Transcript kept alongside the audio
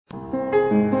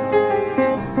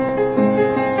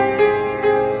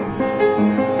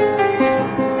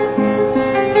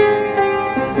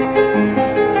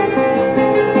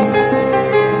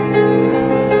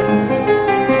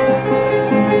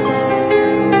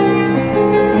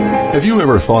Have you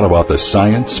ever thought about the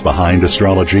science behind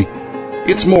astrology?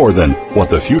 It's more than what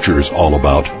the future's all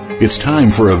about. It's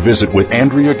time for a visit with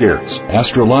Andrea Geertz,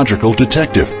 astrological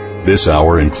detective. This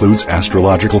hour includes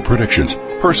astrological predictions,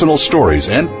 personal stories,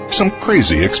 and some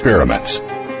crazy experiments.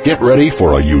 Get ready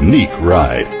for a unique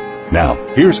ride. Now,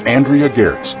 here's Andrea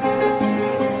Geertz.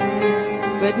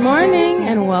 Good morning,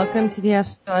 and welcome to the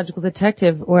Astrological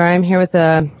Detective, where I'm here with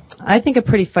I think a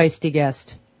pretty feisty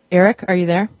guest. Eric, are you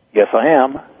there? Yes, I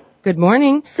am. Good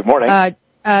morning. Good morning. I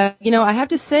have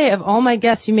to say, of all my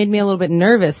guests, you made me a little bit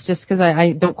nervous just because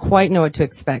I don't quite know what to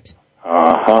expect.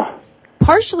 Uh-huh.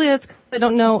 Partially, that's because I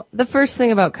don't know the first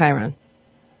thing about Chiron.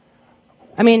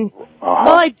 I mean,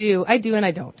 well, I do, and I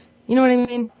don't. You know what I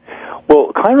mean?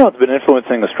 Well, Chiron's been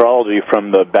influencing astrology from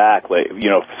the back,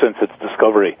 since its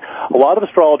discovery. A lot of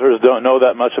astrologers don't know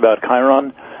that much about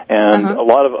Chiron, and a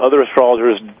lot of other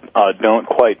astrologers don't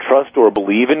quite trust or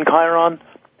believe in Chiron.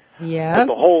 Yeah.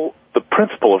 But the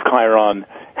principle of Chiron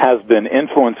has been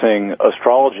influencing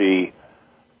astrology,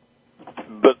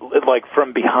 but like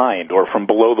from behind or from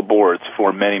below the boards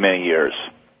for many, many years.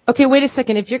 Okay, wait a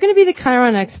second. If you're going to be the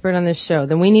Chiron expert on this show,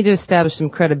 then we need to establish some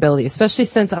credibility, especially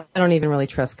since I don't even really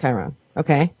trust Chiron.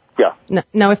 Okay? Yeah.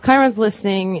 Now, if Chiron's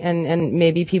listening and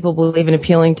maybe people believe in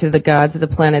appealing to the gods of the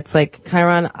planets, like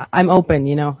Chiron, I'm open,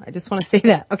 I just want to say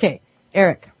that. Okay,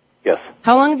 Eric. Yes.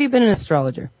 How long have you been an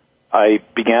astrologer? I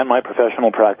began my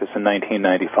professional practice in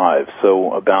 1995,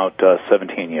 so about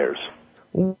 17 years.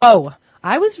 Whoa.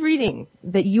 I was reading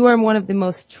that you are one of the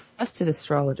most trusted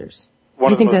astrologers. One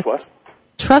you of think the most that's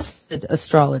what? Trusted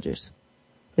astrologers.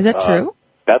 Is that true?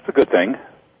 That's a good thing.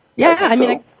 Yeah, I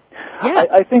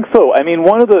think so. I mean,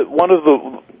 one of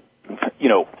the,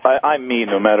 I'm me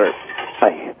no matter,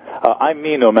 I'm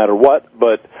me no matter what,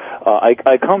 but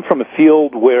I come from a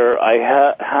field where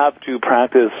I have to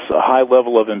practice a high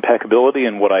level of impeccability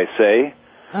in what I say.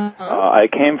 I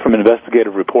came from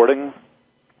investigative reporting.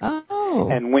 Oh.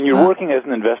 And when you're working as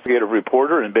an investigative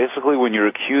reporter, and basically when you're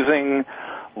accusing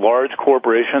large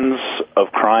corporations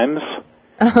of crimes,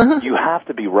 you have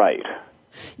to be right.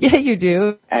 Yeah, you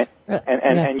do. And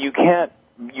you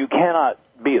cannot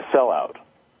be a sellout.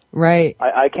 Right.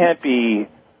 I can't be,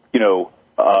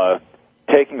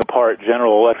 taking apart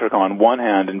General Electric on one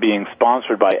hand and being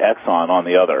sponsored by Exxon on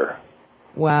the other.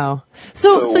 Wow.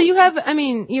 So you have,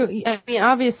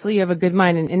 obviously you have a good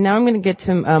mind, and now I'm going to get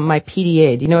to my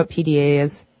PDA. Do you know what PDA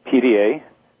is? PDA?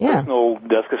 Yeah. Personal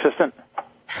desk assistant?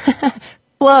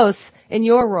 Close. In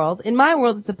your world. In my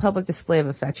world, it's a public display of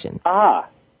affection. Ah.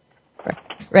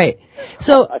 Right.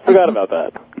 So I forgot about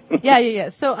that. Yeah.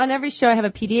 So on every show I have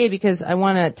a PDA because I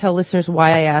want to tell listeners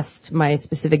why I asked my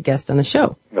specific guest on the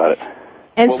show. Got it.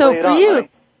 And well, so for you, honey.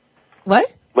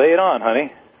 What? Lay it on,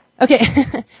 honey.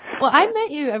 Okay. Well, I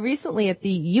met you recently at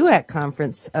the UAC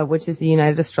conference, which is the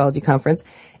United Astrology Conference,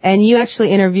 and you actually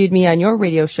interviewed me on your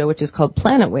radio show, which is called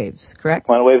Planet Waves, correct?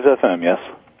 Planet Waves FM, yes.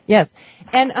 Yes.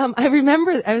 And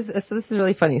so this is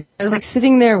really funny. I was like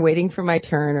sitting there waiting for my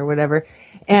turn or whatever,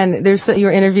 and you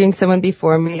were interviewing someone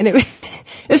before me, and it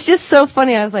was just so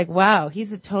funny. I was like, wow,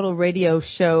 he's a total radio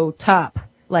show top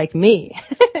like me.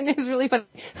 And it was really funny.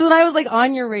 So then I was like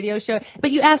on your radio show,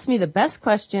 but you asked me the best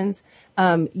questions.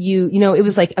 It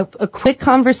was like a quick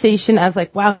conversation. I was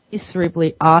like, wow, he's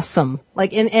cerebrally awesome.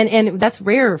 Like, and that's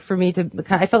rare for me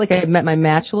I felt like I had met my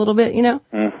match a little bit,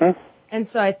 Mm-hmm. And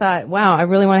so I thought, wow, I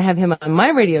really want to have him on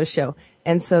my radio show.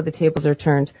 And so the tables are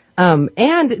turned. And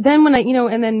then when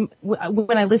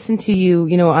when I listened to you,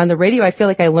 on the radio, I feel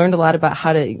like I learned a lot about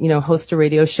how to, host a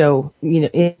radio show,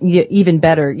 even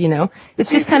better, It's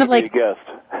just kind of like,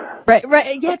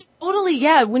 right. Yeah, totally.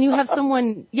 Yeah. When you have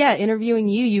someone, interviewing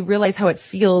you, you realize how it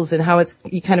feels and how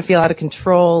you kind of feel out of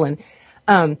control. And,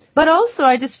 but also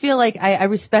I just feel like I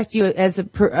respect you as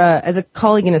a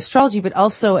colleague in astrology, but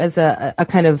also as a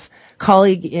kind of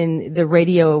colleague in the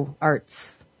radio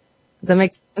arts. Does that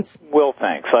make sense? Well,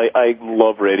 thanks. I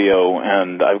love radio,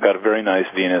 and I've got a very nice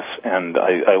Venus, and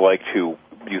I like to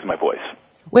use my voice.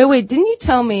 Wait, didn't you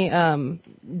tell me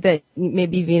that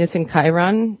maybe Venus and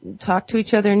Chiron talk to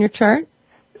each other in your chart?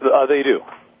 They do.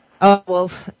 Oh,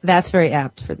 well, that's very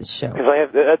apt for this show.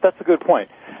 Because that's a good point,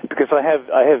 because I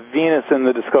have Venus in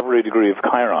the discovery degree of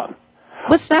Chiron.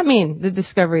 What's that mean, the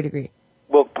discovery degree?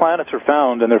 Well, planets are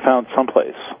found, and they're found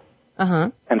someplace. Uh-huh.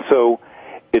 And so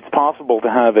it's possible to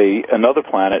have another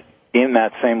planet in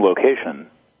that same location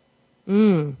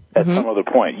at some other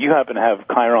point. You happen to have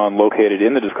Chiron located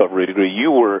in the discovery degree.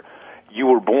 You were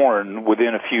born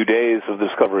within a few days of the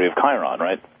discovery of Chiron,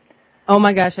 right? Oh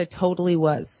my gosh, I totally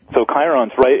was. So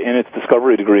Chiron's right in its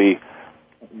discovery degree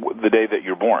the day that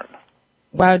you're born.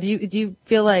 Wow. Do you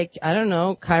feel like, I don't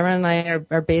know, Chiron and I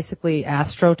are basically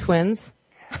astro twins?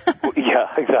 Yeah,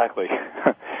 exactly.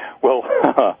 Well,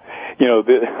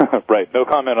 right. No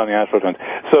comment on the astro twins.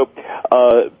 So,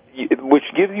 which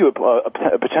gives you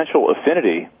a potential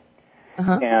affinity,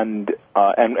 and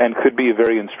could be a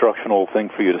very instructional thing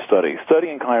for you to study.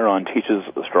 Studying Chiron teaches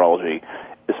astrology,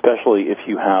 especially if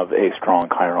you have a strong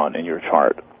Chiron in your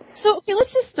chart. So, okay,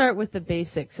 let's just start with the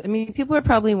basics. I mean, people are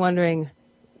probably wondering,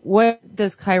 what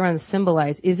does Chiron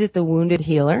symbolize? Is it the wounded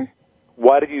healer?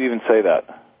 Why did you even say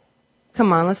that?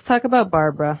 Come on, let's talk about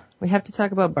Barbara. We have to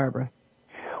talk about Barbara.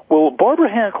 Well, Barbara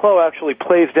Hand-Clough actually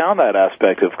plays down that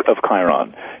aspect of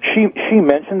Chiron. She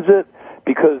mentions it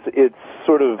because it's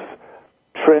sort of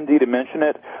trendy to mention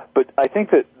it, but I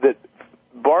think that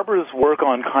Barbara's work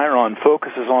on Chiron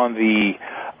focuses on the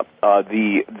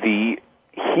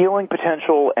healing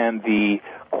potential and the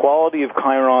quality of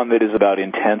Chiron that is about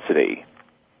intensity.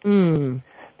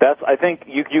 I think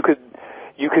you could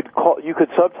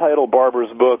subtitle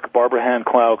Barbara's book, Barbara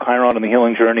Hand-Clough, Chiron and the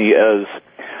Healing Journey, as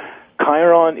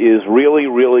Chiron is really,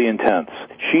 really intense.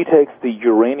 She takes the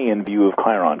Uranian view of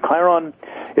Chiron. Chiron,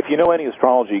 if you know any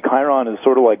astrology, Chiron is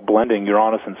sort of like blending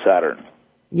Uranus and Saturn.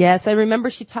 Yes, I remember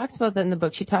she talks about that in the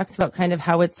book. She talks about kind of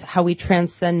how we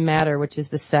transcend matter, which is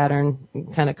the Saturn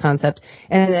kind of concept,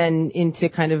 and then into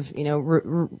kind of,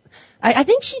 I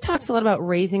think she talks a lot about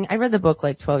raising, I read the book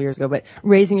like 12 years ago, but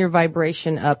raising your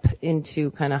vibration up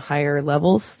into kind of higher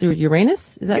levels through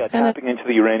Uranus. Is that kind of tapping into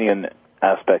the Uranian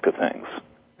aspect of things?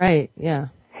 Right, yeah.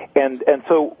 And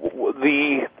so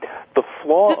the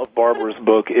flaw of Barbara's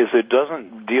book is it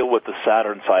doesn't deal with the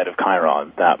Saturn side of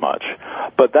Chiron that much.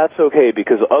 But that's okay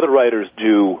because other writers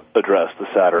do address the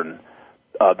Saturn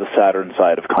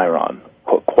side of Chiron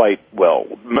quite well.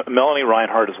 Melanie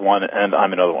Reinhardt is one, and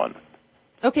I'm another one.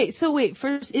 Okay, so wait,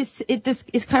 first, is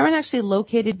Chiron actually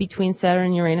located between Saturn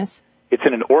and Uranus? It's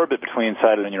in an orbit between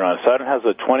Saturn and Uranus. Saturn has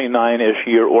a 29-ish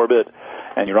year orbit,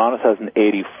 and Uranus has an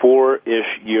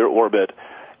 84-ish year orbit,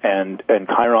 and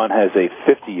Chiron has a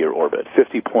 50-year orbit,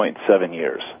 50.7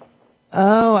 years.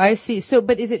 Oh, I see. So,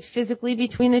 but is it physically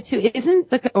between the two? Isn't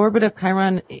the orbit of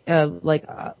Chiron, what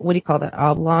do you call that,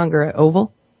 oblong or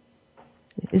oval?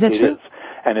 Is that true?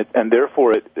 It is. And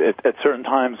therefore, it at certain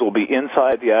times will be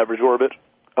inside the average orbit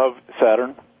of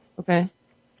Saturn. Okay.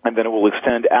 And then it will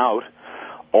extend out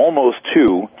almost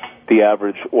to the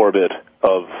average orbit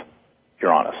of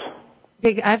Uranus.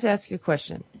 Okay, I have to ask you a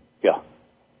question. Yeah.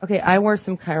 Okay, I wore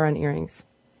some Chiron earrings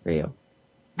for you.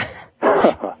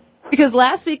 Because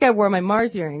last week I wore my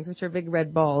Mars earrings, which are big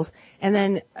red balls, and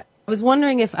then I was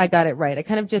wondering if I got it right. I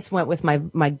kind of just went with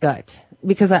my gut,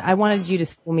 because I wanted you to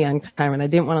school me on Chiron. I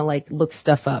didn't want to look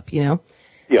stuff up, Yeah.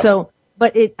 So,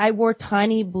 but I wore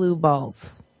tiny blue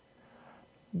balls.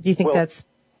 Do you think that's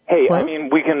Hey, close? I mean,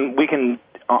 we can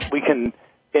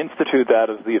institute that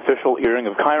as the official earring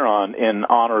of Chiron in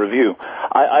honor of you.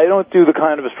 I don't do the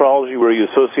kind of astrology where you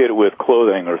associate it with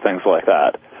clothing or things like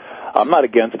that. I'm not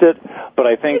against it, but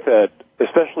I think that,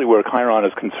 especially where Chiron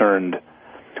is concerned,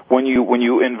 when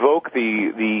you invoke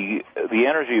the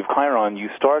energy of Chiron, you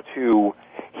start to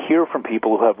hear from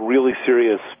people who have really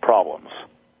serious problems.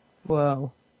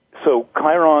 Whoa. So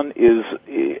Chiron is,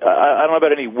 I don't know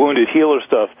about any wounded healer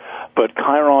stuff, but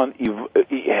Chiron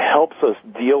helps us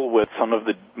deal with some of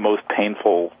the most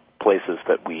painful places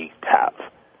that we have.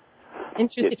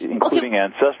 Interesting. Including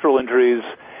ancestral injuries,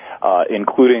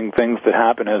 including things that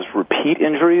happen as repeat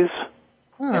injuries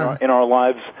in our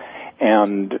lives,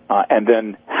 and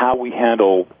then how we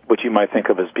handle what you might think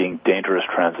of as being dangerous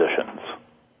transitions.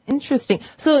 Interesting.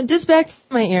 So just back to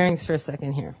my earrings for a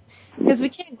second here, because we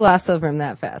can't gloss over them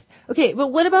that fast. Okay, but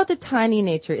what about the tiny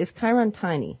nature? Is Chiron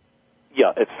tiny?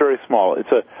 Yeah, it's very small.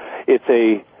 It's as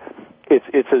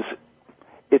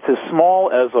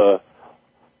small as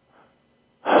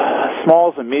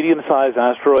a medium-sized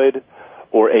asteroid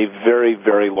or a very,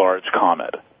 very large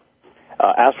comet.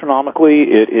 Astronomically,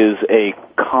 it is a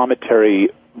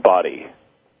cometary body.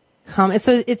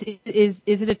 So is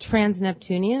it a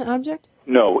trans-Neptunian object?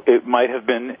 No, it might have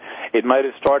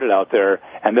started out there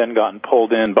and then gotten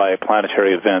pulled in by a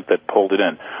planetary event that pulled it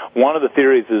in. One of the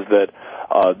theories is that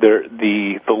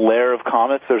the lair of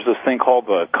comets, there's this thing called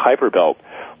the Kuiper Belt,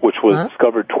 which was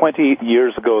discovered 20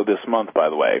 years ago this month, by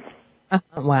the way.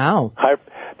 Wow.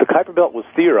 The Kuiper Belt was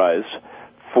theorized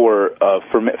for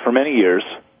many years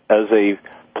as a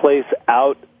place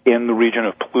out in the region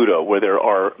of Pluto where there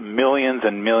are millions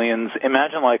and millions.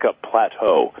 Imagine like a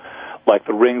plateau, like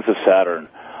the rings of Saturn.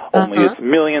 Only it's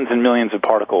millions and millions of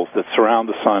particles that surround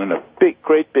the sun in a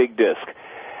great big disk.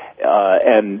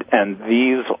 And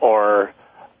these are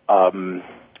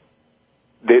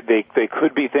They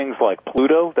could be things like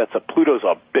Pluto. Pluto's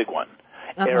a big one.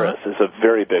 Eris is a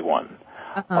very big one.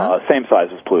 Same size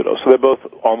as Pluto. So they're both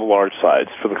on the large sides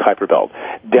for the Kuiper Belt,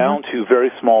 down to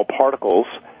very small particles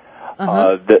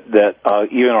that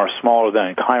even are smaller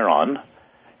than Chiron.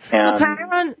 And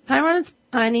so Chiron is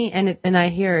tiny, and I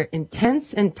hear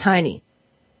intense and tiny.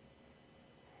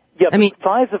 Yeah, I mean, the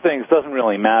size of things doesn't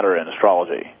really matter in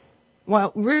astrology.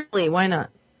 Well, really, why not?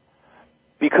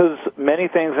 Because many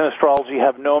things in astrology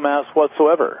have no mass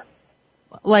whatsoever.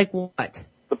 Like what?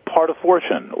 The part of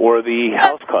fortune, or the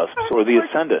house cusps, or the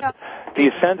ascendant. The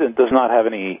ascendant does not have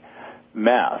any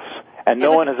mass, and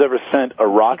no one has ever sent a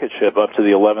rocket ship up to the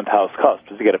 11th house cusp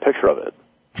to get a picture of it.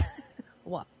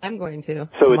 Well, I'm going to.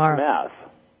 So tomorrow. It's math.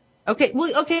 Okay,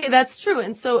 well, okay, that's true.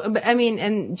 And so, I mean,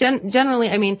 and generally,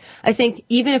 I mean, I think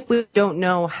even if we don't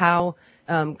know how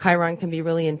Chiron can be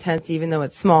really intense, even though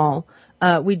it's small,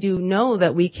 we do know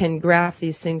that we can graph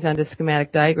these things onto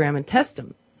schematic diagram and test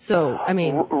them. So, I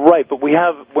mean... Right, but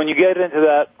when you get into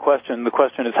that question, the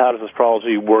question is, how does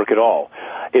astrology work at all?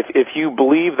 If you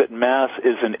believe that mass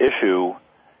is an issue,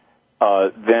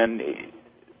 then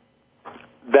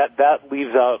that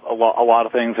leaves out a lot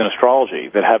of things in astrology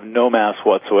that have no mass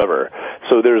whatsoever.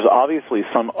 So there's obviously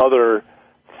some other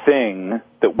thing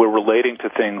that we're relating to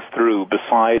things through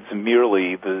besides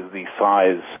merely the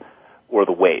size or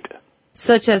the weight.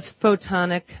 Such as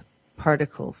photonic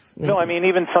particles. Maybe. No, I mean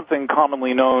even something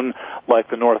commonly known like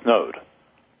the North Node.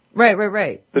 Right.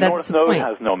 The North Node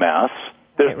has no mass.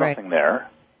 There's nothing there.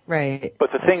 Right.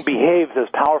 But the thing behaves as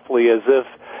powerfully as if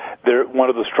one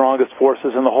of the strongest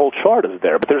forces in the whole chart is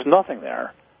there, but there's nothing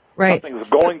there. Right. Something's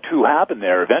going to happen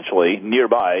there eventually,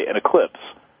 nearby, an eclipse.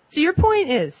 So your point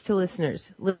is to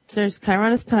listeners,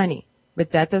 Chiron is tiny,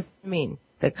 but that doesn't mean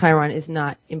that Chiron is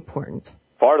not important.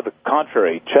 Far to the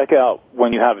contrary. Check out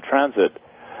when you have a transit.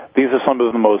 These are some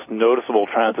of the most noticeable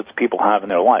transits people have in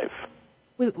their life.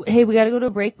 Hey, we got to go to a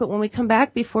break, but when we come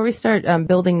back, before we start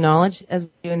building knowledge, as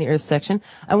we do in the Earth section,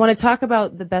 I want to talk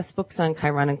about the best books on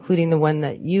Chiron, including the one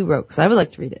that you wrote, because I would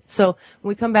like to read it. So when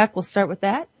we come back, we'll start with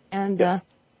that. And to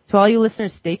all you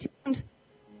listeners, stay tuned.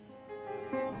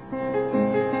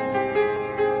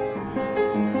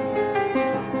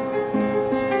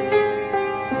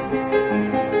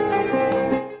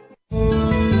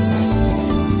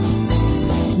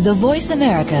 The Voice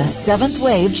America 7th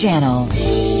Wave Channel.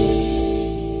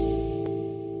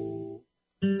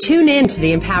 Tune in to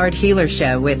the Empowered Healer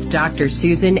Show with Dr.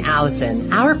 Susan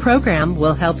Allison. Our program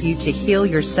will help you to heal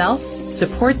yourself,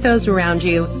 support those around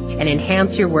you, and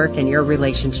enhance your work and your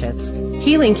relationships.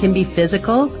 Healing can be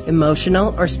physical,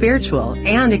 emotional, or spiritual,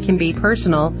 and it can be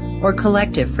personal or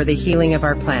collective for the healing of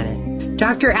our planet.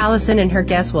 Dr. Allison and her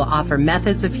guests will offer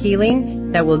methods of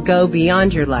healing that will go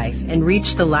beyond your life and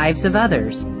reach the lives of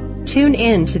others. Tune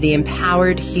in to the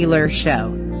Empowered Healer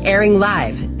Show, airing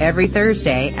live every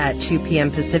Thursday at 2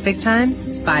 p.m. Pacific Time,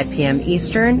 5 p.m.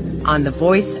 Eastern on the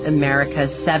Voice America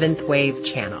 7th Wave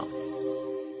Channel.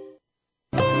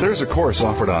 There's a course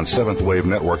offered on 7th Wave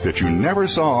Network that you never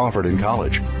saw offered in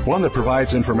college. One that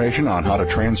provides information on how to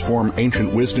transform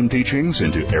ancient wisdom teachings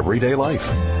into everyday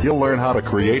life. You'll learn how to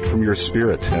create from your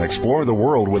spirit and explore the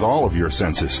world with all of your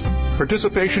senses.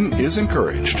 Participation is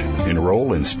encouraged.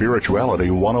 Enroll in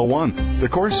Spirituality 101, the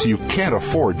course you can't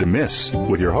afford to miss,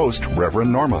 with your host,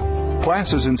 Reverend Norma.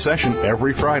 Class is in session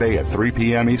every Friday at 3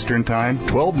 p.m. Eastern Time,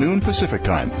 12 noon Pacific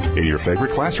Time, in your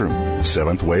favorite classroom,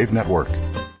 7th Wave Network.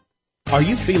 Are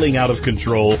you feeling out of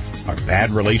control? Are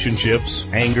bad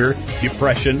relationships, anger,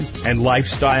 depression, and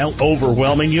lifestyle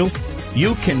overwhelming you?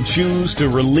 You can choose to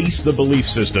release the belief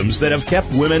systems that have kept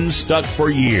women stuck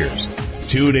for years.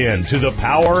 Tune in to The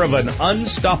Power of an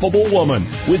Unstoppable Woman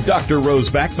with Dr. Rose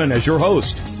Backman as your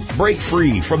host. Break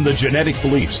free from the genetic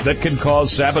beliefs that can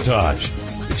cause sabotage.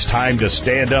 It's time to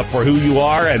stand up for who you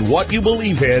are and what you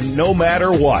believe in, no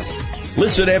matter what.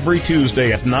 Listen every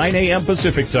Tuesday at 9 a.m.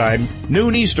 Pacific Time,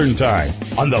 noon Eastern Time,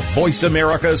 on the Voice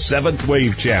America 7th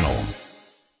Wave Channel.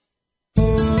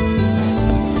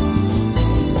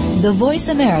 The Voice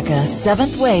America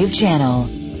 7th Wave Channel.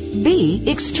 Be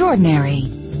extraordinary.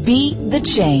 Be the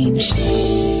change.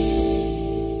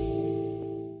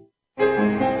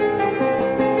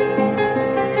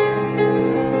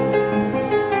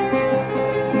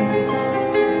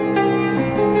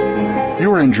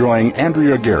 You're enjoying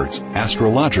Andrea Garrett's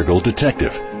Astrological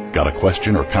Detective. Got a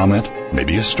question or comment?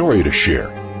 Maybe a story to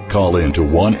share? Call in to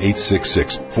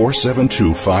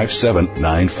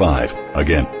 1-866-472-5795.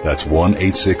 Again, that's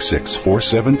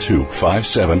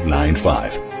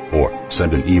 1-866-472-5795. Or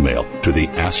send an email to the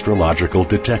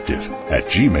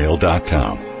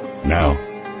astrologicaldetective@gmail.com. Now,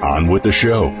 on with the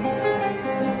show.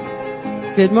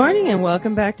 Good morning and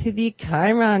welcome back to the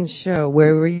Chiron Show,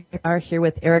 where we are here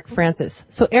with Eric Francis.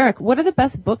 So, Eric, what are the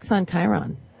best books on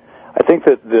Chiron? I think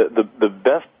that the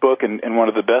best book and one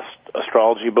of the best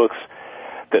astrology books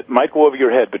that might go over your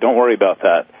head, but don't worry about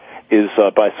that, is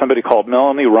by somebody called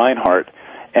Melanie Reinhardt.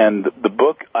 And the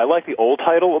book, I like the old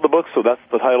title of the book, so that's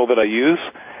the title that I use.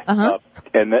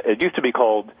 And it used to be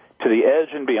called To the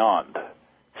Edge and Beyond,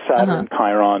 Saturn,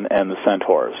 Chiron, and the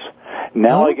Centaurs.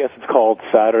 Now I guess it's called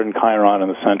Saturn, Chiron, and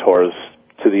the Centaurs,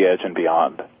 To the Edge and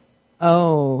Beyond.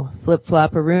 Oh,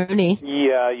 flip-flop-a-rooney.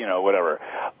 Yeah, whatever.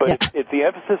 But it's the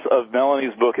emphasis of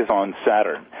Melanie's book is on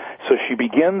Saturn. So she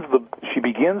begins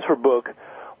her book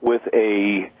with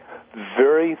a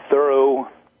very thorough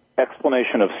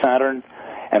explanation of Saturn,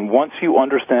 and once you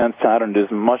understand Saturn, it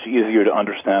is much easier to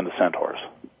understand the Centaurs.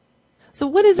 So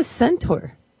what is a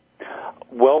centaur?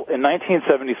 Well, in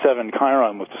 1977,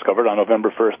 Chiron was discovered on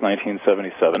November 1st,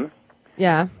 1977.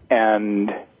 Yeah.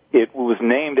 And it was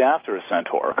named after a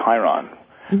centaur, Chiron,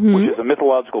 which is a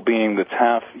mythological being that's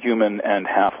half human and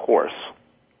half horse.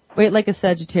 Wait, like a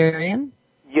Sagittarian?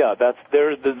 Yeah,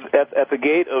 at the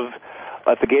gate of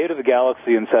the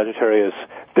galaxy in Sagittarius,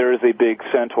 there is a big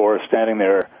centaur standing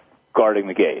there guarding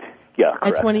the gate. Yeah,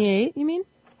 correct. At 28, you mean?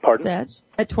 Pardon? Sag?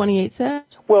 At 28 Sag?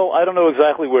 Well, I don't know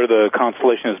exactly where the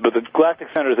constellation is, but the galactic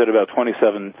center is at about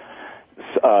 27,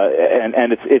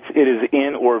 and it is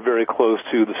in or very close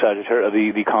to the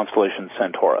Sagittarius, the constellation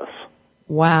Centaurus.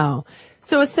 Wow.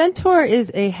 So a centaur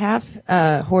is a half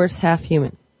horse, half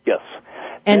human. Yes.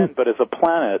 But as a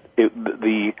planet,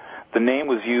 the name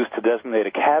was used to designate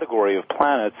a category of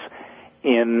planets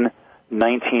in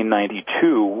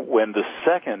 1992 when the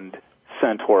second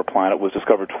Centaur planet was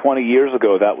discovered 20 years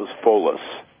ago. That was Pholus.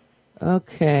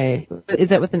 Okay. Is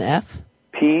that with an F?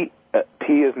 P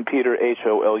as in Peter,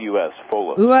 Holus,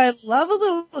 Pholus. Ooh, I love a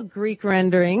little Greek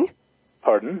rendering.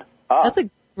 Pardon? That's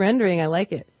a rendering. I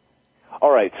like it.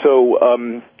 All right. So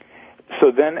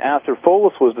then after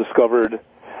Pholus was discovered,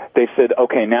 they said,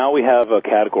 okay, now we have a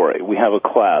category. We have a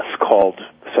class called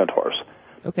Centaurs.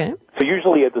 Okay. So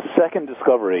usually at the second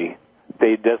discovery,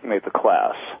 they designate the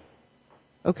class.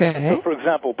 Okay. So, for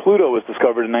example, Pluto was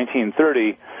discovered in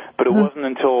 1930, but it wasn't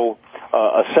until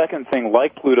a second thing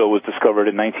like Pluto was discovered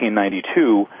in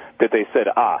 1992 that they said,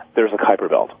 there's a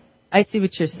Kuiper belt. I see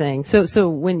what you're saying. So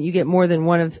when you get more than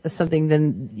one of something,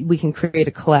 then we can create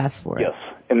a class for it. Yes.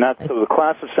 And so the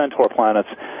class of Centaur planets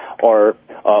are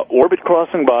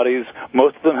orbit-crossing bodies.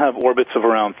 Most of them have orbits of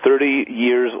around 30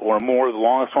 years or more. The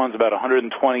longest one's about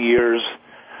 120 years.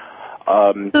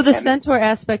 So the Centaur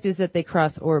aspect is that they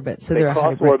cross orbits. So they're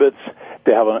cross orbits.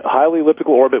 They have a highly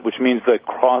elliptical orbit, which means they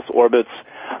cross orbits.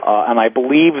 And I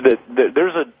believe that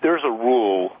there's a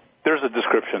rule, there's a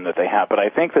description that they have. But I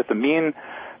think that the mean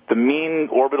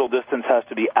orbital distance has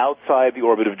to be outside the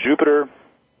orbit of Jupiter,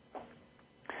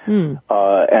 and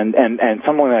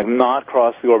something like not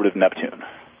cross the orbit of Neptune.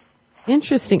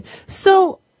 Interesting.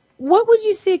 So, what would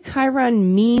you say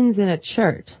Chiron means in a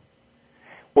chart?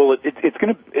 Well, it's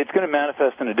going to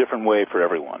manifest in a different way for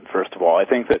everyone. First of all, I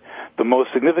think that the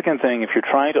most significant thing, if you're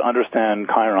trying to understand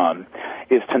Chiron,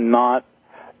 is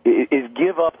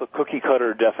give up the cookie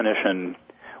cutter definition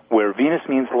where Venus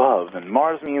means love and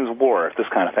Mars means war, this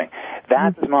kind of thing.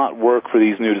 That does not work for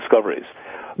these new discoveries.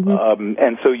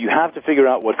 And so you have to figure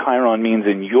out what Chiron means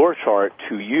in your chart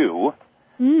to you,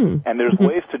 and there's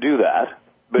ways to do that.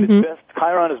 But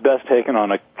Chiron is best taken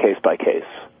on a case by case.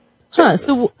 Huh.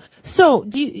 So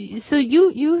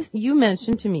you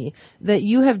mentioned to me that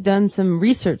you have done some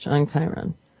research on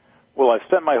Chiron. Well, I've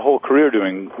spent my whole career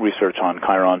doing research on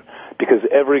Chiron because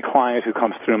every client who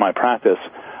comes through my practice,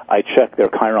 I check their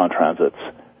Chiron transits,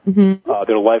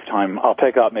 their lifetime. I'll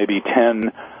pick out maybe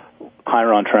 10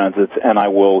 Chiron transits, and I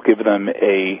will give them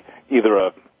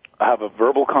have a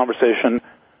verbal conversation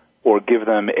or give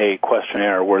them a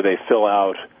questionnaire where they fill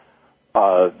out.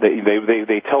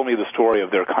 They tell me the story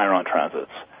of their Chiron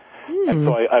transits. And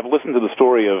so I've listened to the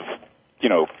story of,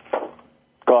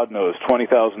 God knows,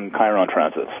 20,000 Chiron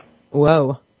transits.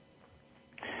 Whoa.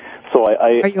 So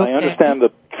I understand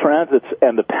the transits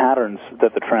and the patterns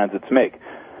that the transits make.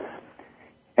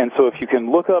 And so if you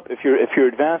can look up, if you're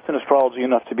advanced in astrology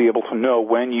enough to be able to know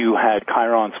when you had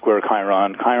Chiron square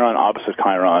Chiron, Chiron opposite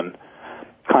Chiron,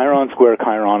 Chiron square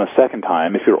Chiron a second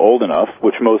time, if you're old enough,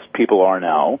 which most people are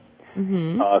now,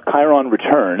 Chiron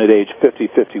return at age 50,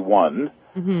 51.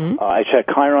 I check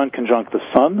Chiron conjunct the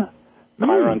Sun,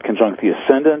 Chiron conjunct the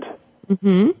Ascendant,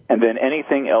 and then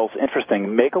anything else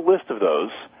interesting. Make a list of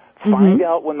those, find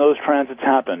out when those transits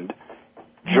happened,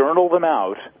 journal them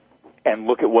out, and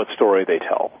look at what story they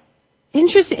tell.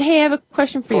 Interesting. Hey, I have a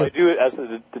question for you. I do it as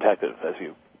a detective, as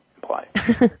you imply.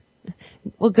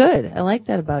 Well, good. I like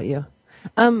that about you.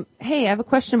 Hey, I have a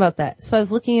question about that. So I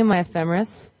was looking in my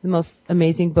ephemeris, the most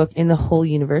amazing book in the whole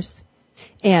universe,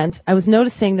 and I was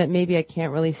noticing that maybe I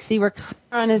can't really see where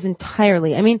Chiron is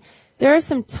entirely. I mean, there are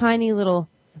some tiny little,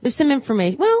 there's some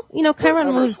information. Well,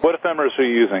 Chiron moves. What ephemeris are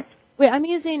you using? Wait, I'm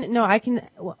using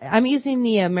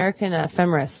the American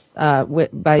ephemeris,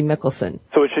 by Mickelson.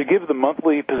 So it should give the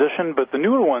monthly position, but the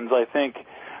newer ones, I think,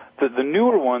 the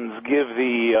newer ones give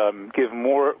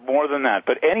more than that.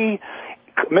 But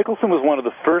Mickelson was one of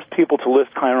the first people to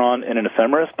list Chiron in an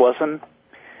ephemeris, bless him.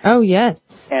 Oh,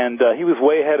 yes. And he was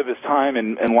way ahead of his time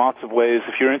in lots of ways.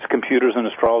 If you're into computers and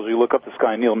astrology, look up this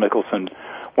guy, Neil Mickelson,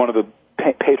 one of the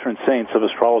patron saints of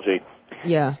astrology.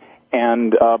 Yeah.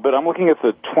 And but I'm looking at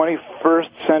the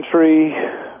 21st century.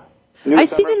 I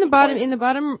see it in the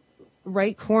bottom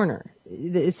right corner.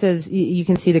 It says you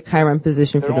can see the Chiron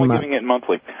position for the month. They're only giving it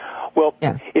monthly. Well,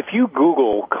 yeah. If you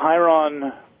Google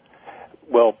Chiron,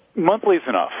 well, monthly is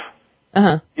enough.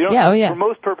 Uh-huh. For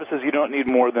most purposes, you don't need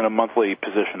more than a monthly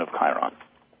position of Chiron.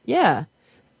 Yeah.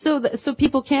 So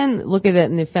people can look at that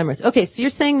in the ephemeris. Okay, so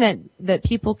you're saying that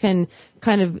people can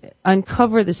kind of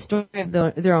uncover the story of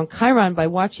their own Chiron by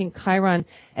watching Chiron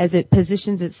as it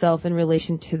positions itself in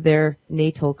relation to their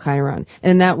natal Chiron.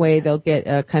 And in that way, they'll get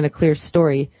a kind of clear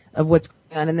story of what's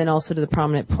going on, and then also to the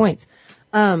prominent points.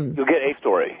 You'll get a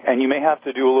story, and you may have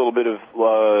to do a little bit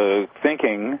of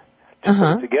thinking to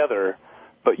put it together,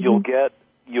 but you'll get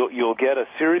a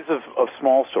series of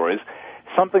small stories.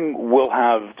 Something will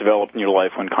have developed in your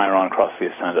life when Chiron crosses the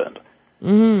ascendant.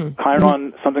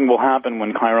 Mm-hmm. Something will happen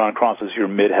when Chiron crosses your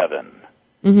midheaven.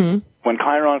 Mm-hmm. When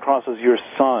Chiron crosses your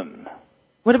sun.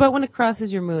 What about when it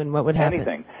crosses your moon? What would happen?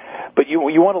 Anything. But you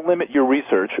want to limit your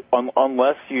research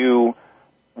unless you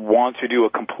want to do a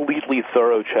completely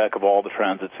thorough check of all the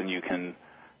transits, and you can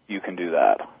do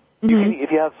that. Mm-hmm.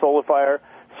 If you have Solar Fire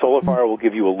will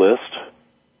give you a list.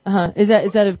 Uh-huh. Is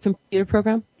that a computer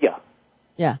program? Yeah.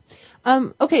 Yeah.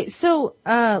 Okay, so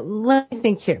let me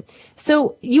think here.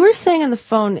 So you were saying on the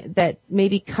phone that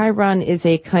maybe Chiron is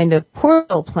a kind of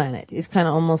portal planet. It's kind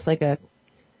of almost like an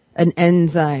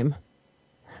enzyme.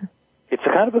 It's a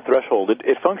kind of a threshold.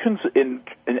 It functions in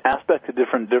aspect to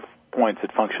different points.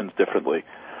 It functions differently.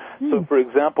 So, for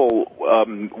example,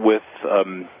 with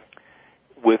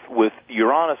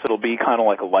Uranus, it'll be kind of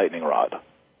like a lightning rod.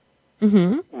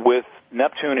 Mm-hmm. With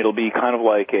Neptune, it'll be kind of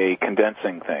like a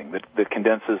condensing thing that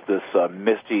condenses this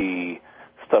misty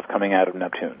stuff coming out of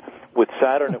Neptune. With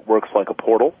Saturn, it works like a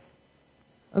portal.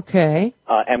 Okay.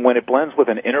 And when it blends with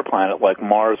an inner planet like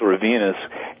Mars or Venus,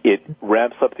 it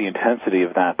ramps up the intensity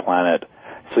of that planet.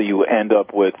 So you end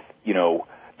up with, you know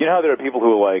how there are people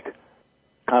who are like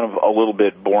kind of a little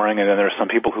bit boring, and then there's some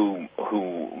people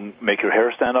who make your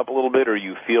hair stand up a little bit, or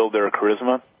you feel their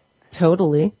charisma?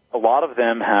 Totally. A lot of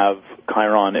them have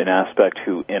Chiron in aspect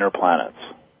to inner planets.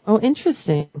 Oh,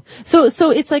 interesting. So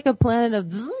it's like a planet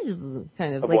of zzz,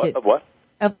 kind of like what?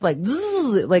 Of like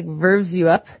zzz, it like verves you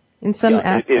up in some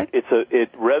aspect. It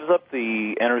revs up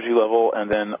the energy level, and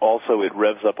then also it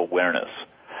revs up awareness.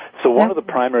 So one of the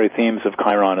primary themes of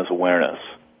Chiron is awareness.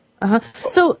 Uh-huh.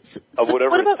 So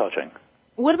whatever it's touching.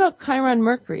 What about Chiron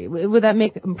Mercury? Would that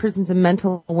make a person's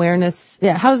mental awareness?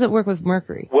 Yeah. How does it work with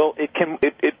Mercury? Well, it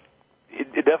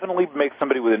definitely makes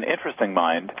somebody with an interesting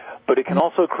mind, but it can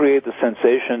also create the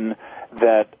sensation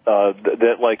that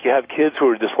like you have kids who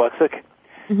are dyslexic,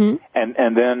 mm-hmm.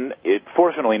 and then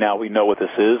fortunately now we know what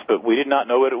this is, but we did not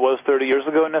know what it was 30 years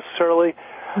ago necessarily.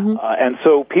 Mm-hmm. And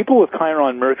so people with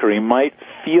Chiron Mercury might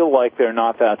feel like they're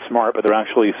not that smart, but they're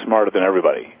actually smarter than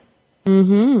everybody.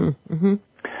 Mm-hmm. Mm-hmm.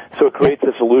 So it creates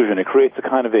this illusion. It creates a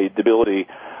kind of a debility.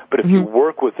 But if you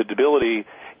work with the debility,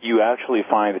 you actually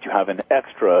find that you have an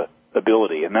extra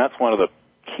ability. And that's one of the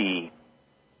key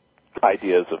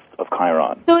ideas of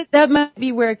Chiron. So that might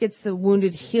be where it gets the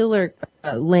wounded healer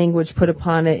language put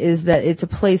upon it, is that it's a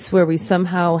place where we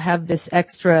somehow have this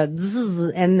extra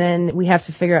zzz, and then we have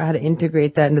to figure out how to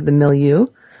integrate that into the milieu.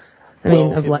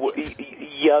 Of life.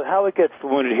 Yeah, how it gets the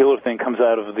wounded healer thing comes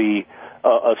out of the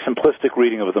a simplistic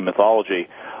reading of the mythology.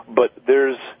 But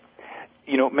there's,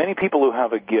 many people who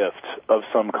have a gift of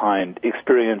some kind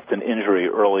experienced an injury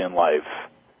early in life.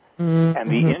 Mm-hmm. And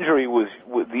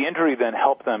the injury then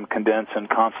helped them condense and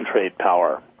concentrate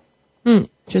power.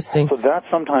 Interesting. So that's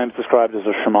sometimes described as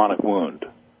a shamanic wound.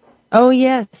 Oh,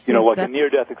 yes. A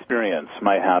near-death experience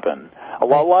might happen. A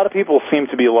lot of people seem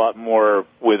to be a lot more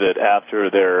with it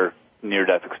after their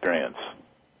near-death experience.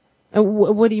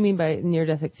 What do you mean by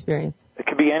near-death experience? It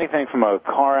could be anything from a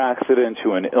car accident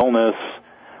to an illness,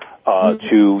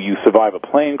 to you survive a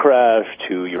plane crash,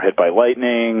 to you're hit by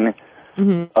lightning,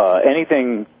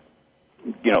 anything.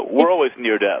 We're always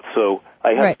near death, so I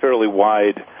have Right. a fairly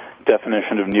wide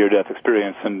definition of near-death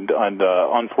experience, and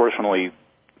unfortunately,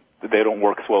 they don't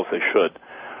work as well as they should.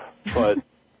 But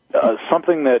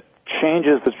something that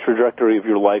changes the trajectory of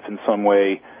your life in some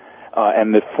way,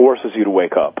 and that forces you to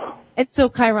wake up. And so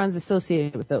Chiron's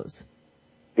associated with those.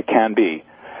 It can be.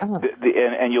 Uh-huh.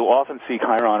 And you'll often see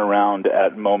Chiron around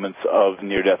at moments of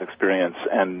near-death experience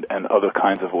and other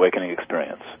kinds of awakening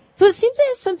experience. So it seems it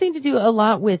has something to do a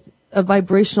lot with a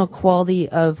vibrational quality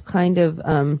of kind of,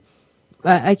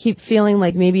 I keep feeling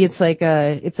like maybe it's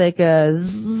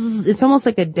almost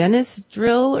like a dentist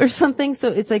drill or something. So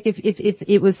it's like if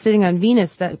it was sitting on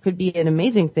Venus, that could be an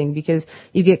amazing thing because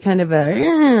you get kind of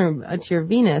to your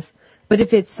Venus. But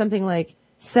if it's something like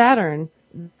Saturn,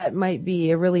 that might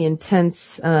be a really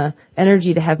intense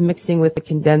energy to have mixing with the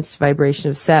condensed vibration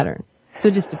of Saturn. So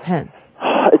it just depends.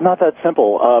 It's not that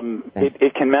simple.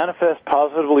 It can manifest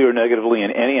positively or negatively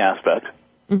in any aspect.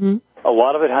 Mm-hmm. A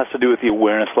lot of it has to do with the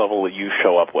awareness level that you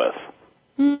show up with.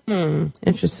 Mm-hmm.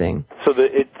 Interesting.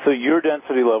 So your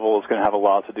density level is going to have a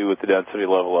lot to do with the density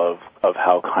level of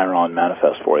how Chiron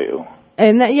manifests for you.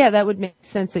 And that would make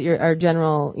sense that our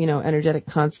general, energetic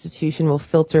constitution will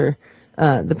filter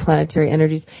the planetary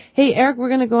energies. Hey, Eric, we're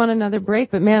going to go on another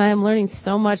break, but man, I am learning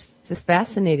so much. This is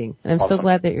fascinating, and I'm so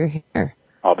glad that you're here.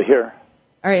 I'll be here.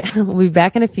 All right, we'll be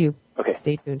back in a few. Okay.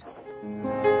 Stay tuned.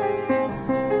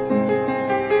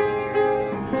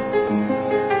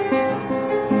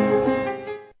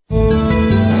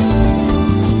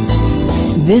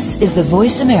 This is the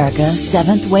Voice America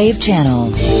 7th Wave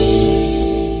Channel.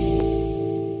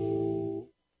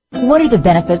 What are the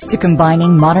benefits to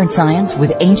combining modern science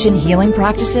with ancient healing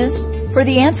practices? For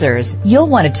the answers, you'll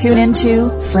want to tune into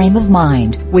Frame of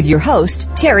Mind with your host,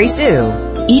 Terry Sue.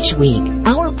 Each week,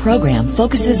 our program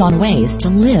focuses on ways to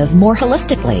live more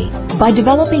holistically. By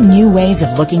developing new ways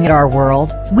of looking at our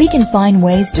world, we can find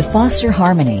ways to foster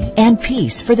harmony and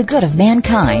peace for the good of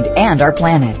mankind and our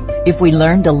planet. If we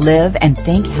learn to live and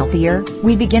think healthier,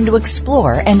 we begin to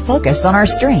explore and focus on our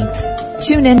strengths.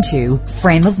 Tune into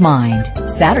Frame of Mind,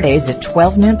 Saturdays at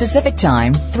 12 noon Pacific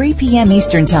Time, 3 p.m.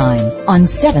 Eastern Time on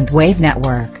 7th Wave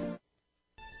Network.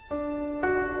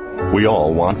 We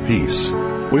all want peace.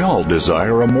 We all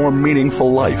desire a more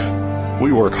meaningful life.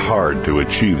 We work hard to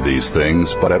achieve these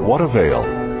things, but at what avail?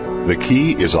 The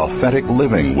key is authentic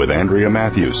living with Andrea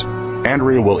Matthews.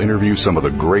 Andrea will interview some of the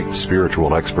great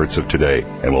spiritual experts of today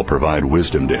and will provide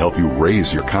wisdom to help you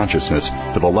raise your consciousness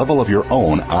to the level of your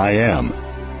own I am.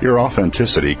 Your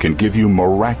authenticity can give you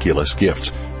miraculous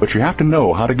gifts, but you have to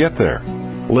know how to get there.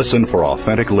 Listen for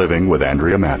Authentic Living with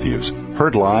Andrea Matthews.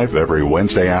 Heard live every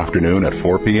Wednesday afternoon at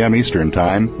 4 p.m. Eastern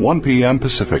Time, 1 p.m.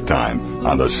 Pacific Time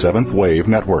on the 7th Wave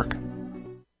Network.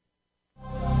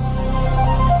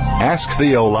 Ask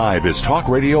Theo Live is talk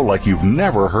radio like you've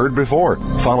never heard before.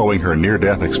 Following her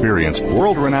near-death experience,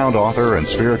 world-renowned author and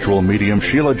spiritual medium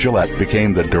Sheila Gillette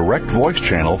became the direct voice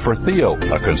channel for Theo,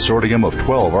 a consortium of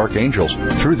 12 archangels.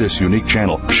 Through this unique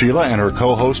channel, Sheila and her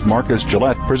co-host Marcus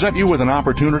Gillette present you with an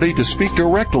opportunity to speak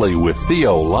directly with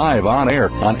Theo live on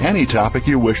air on any topic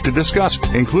you wish to discuss,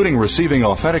 including receiving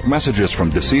authentic messages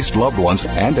from deceased loved ones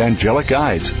and angelic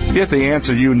guides. Get the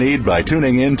answer you need by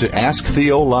tuning in to Ask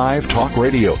Theo Live Talk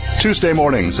Radio. Tuesday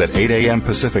mornings at 8 a.m.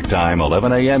 Pacific Time,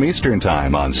 11 a.m. Eastern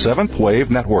Time on 7th Wave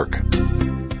Network.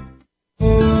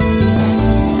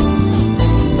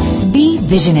 Be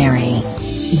visionary.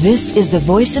 This is the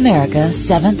Voice America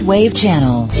 7th Wave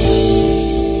Channel.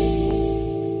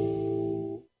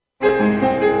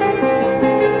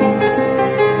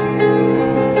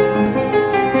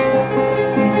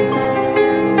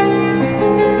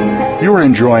 You're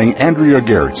enjoying Andrea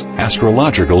Garrett's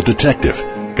Astrological Detective.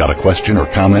 Got a question or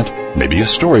comment? Maybe a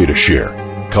story to share?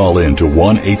 Call in to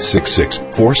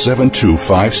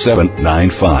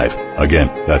 1-866-472-5795. Again,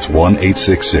 that's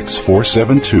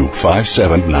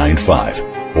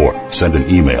 1-866-472-5795. Or send an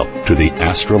email to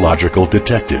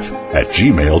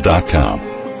theastrologicaldetective@gmail.com.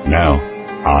 Now,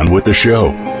 on with the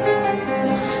show.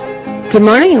 Good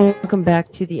morning and welcome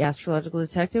back to the Astrological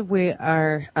Detective. We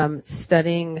are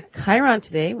studying Chiron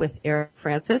today with Eric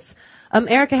Francis.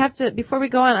 Eric, before we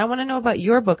go on, I want to know about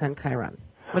your book on Chiron.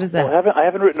 What is that? Well, I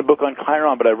haven't written a book on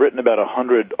Chiron, but I've written about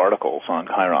 100 articles on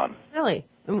Chiron. Really?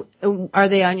 Are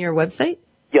they on your website?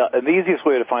 Yeah, and the easiest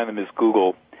way to find them is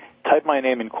Google. Type my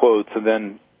name in quotes and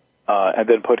then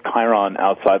put Chiron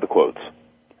outside the quotes.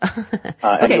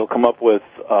 And you'll come up with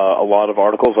a lot of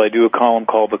articles. I do a column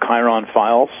called the Chiron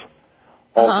Files.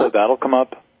 Also, that'll come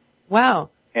up. Wow.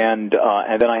 And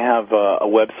then I have a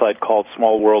website called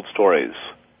Small World Stories.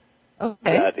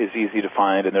 Okay. That is easy to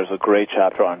find, and there's a great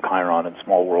chapter on Chiron and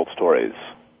Small World Stories.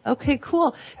 Okay,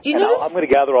 cool. Do you and notice? I'm going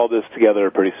to gather all this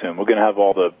together pretty soon. We're going to have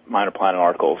all the Minor Planet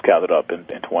articles gathered up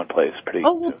into one place pretty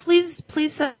Oh, well, soon.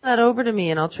 please send that over to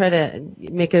me, and I'll try to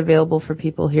make it available for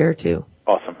people here, too.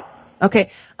 Awesome.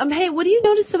 Okay. Hey, what do you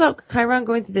notice about Chiron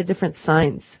going through the different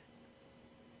signs?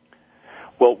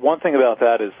 Well, one thing about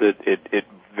that is that it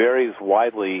varies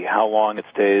widely how long it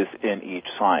stays in each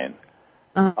sign.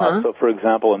 So, for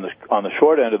example, on the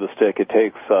short end of the stick, it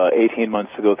takes 18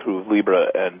 months to go through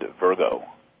Libra and Virgo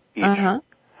each.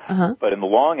 But in the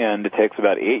long end, it takes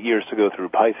about 8 years to go through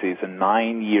Pisces and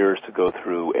 9 years to go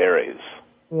through Aries.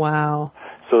 Wow.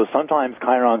 So sometimes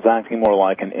Chiron's acting more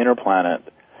like an inner planet,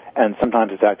 and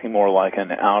sometimes it's acting more like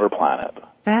an outer planet.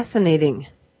 Fascinating.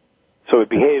 So it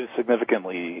behaves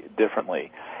significantly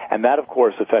differently. And that, of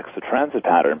course, affects the transit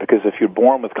pattern, because if you're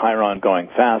born with Chiron going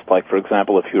fast, like, for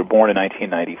example, if you were born in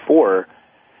 1994,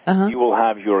 you will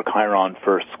have your Chiron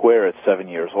first square at 7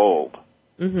 years old.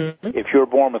 If you're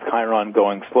born with Chiron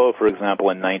going slow, for example,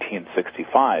 in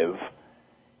 1965,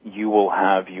 you will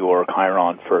have your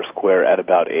Chiron first square at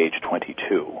about age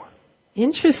 22.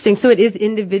 Interesting. So it is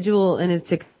individual in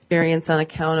its experience on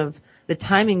account of the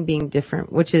timing being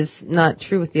different, which is not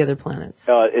true with the other planets.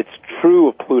 It's true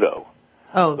of Pluto.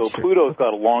 Oh, so true. Pluto's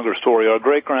got a longer story. Our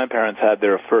great-grandparents had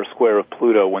their first square of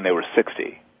Pluto when they were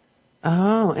 60.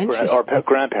 Oh, interesting. Our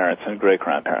grandparents and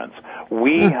great-grandparents.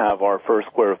 We have our first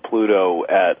square of Pluto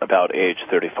at about age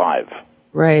 35.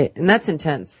 Right, and that's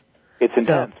intense. It's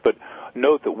intense, but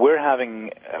note that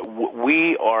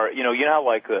we are, you know how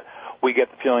like we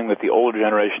get the feeling that the older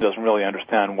generation doesn't really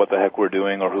understand what the heck we're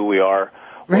doing or who we are.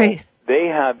 Right. Well, they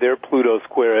had their Pluto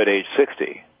square at age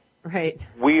 60. Right.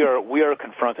 We are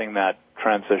confronting that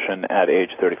transition at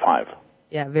age 35.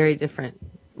 Yeah, very different.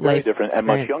 Very different and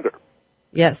much younger.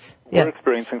 Yes. We're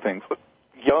experiencing things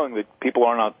young that people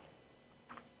are not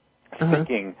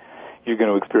thinking you're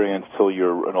going to experience till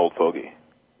you're an old fogey.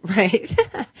 Right.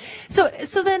 So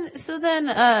then,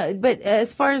 but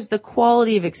as far as the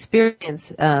quality of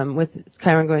experience, with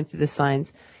Chiron going through the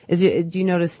signs, do you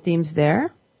notice themes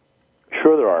there?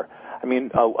 Sure there are. I mean,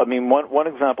 one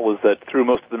example is that through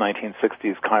most of the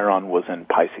 1960s, Chiron was in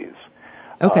Pisces.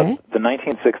 Okay. The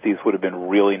 1960s would have been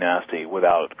really nasty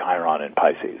without Chiron in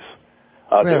Pisces.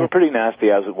 Really? They were pretty nasty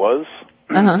as it was.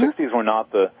 The 60s were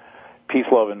not the peace,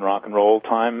 love, and rock and roll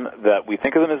time that we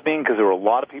think of them as being, because there were a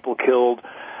lot of people killed.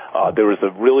 There was a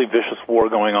really vicious war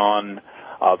going on.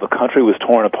 The country was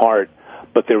torn apart,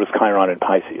 but there was Chiron in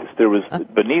Pisces. There was,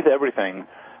 beneath everything,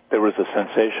 there was a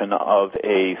sensation of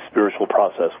a spiritual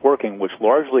process working, which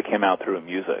largely came out through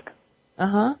music.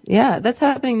 Yeah, that's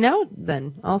happening now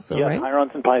then also, yeah, right?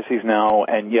 Chiron's in Pisces now,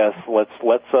 and yes, let's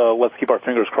keep our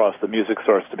fingers crossed that music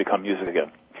starts to become music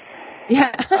again.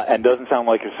 Yeah. And doesn't sound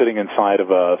like you're sitting inside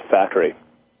of a factory.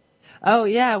 Oh,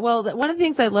 yeah. Well, one of the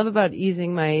things I love about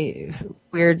using my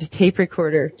weird tape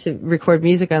recorder to record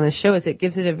music on the show is it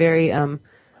gives it a very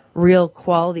real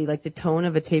quality. Like the tone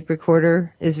of a tape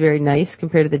recorder is very nice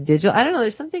compared to the digital. I don't know.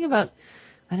 There's something about,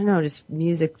 just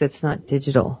music that's not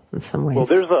digital in some ways.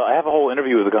 Well, I have a whole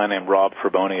interview with a guy named Rob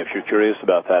Fraboni. If you're curious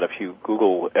about that, if you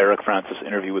Google Eric Francis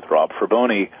interview with Rob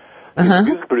Fraboni, he's a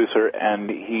music producer, and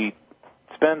he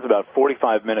spends about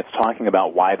 45 minutes talking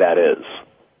about why that is.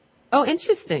 Oh,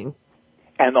 interesting.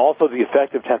 And also the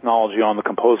effect of technology on the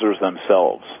composers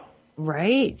themselves.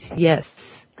 Right.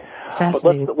 Yes. But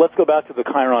let's go back to the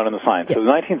Chiron and the signs. Yeah. So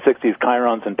the 1960s,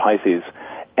 Chiron's in Pisces,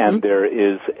 and there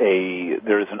is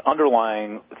an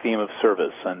underlying theme of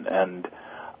service and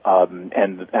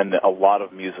a lot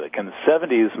of music. In the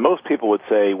 70s, most people would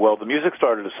say, well, the music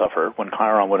started to suffer when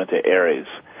Chiron went into Aries,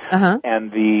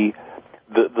 and the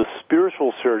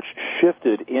spiritual search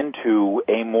shifted into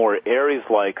a more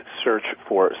Aries-like search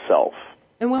for self.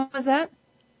 And when was that?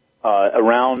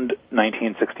 Around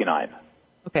 1969.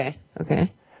 Okay.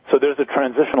 So there's a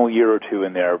transitional year or two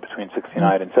in there between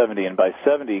 69 and 70, and by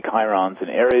 70, Chiron's in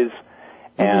Aries,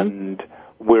 and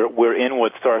we're in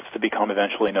what starts to become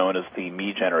eventually known as the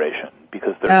me generation,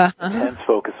 because there's intense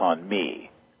focus on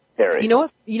me, Aries.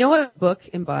 You know what book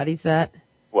embodies that?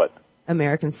 What?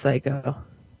 American Psycho.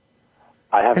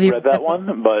 I haven't read that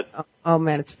one, but oh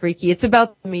man, it's freaky. It's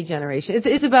about the me generation.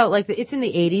 It's about it's in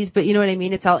the 80s, but you know what I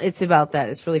mean. It's about that.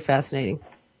 It's really fascinating.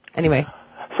 Anyway.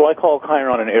 So I call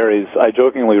Chiron and Aries, I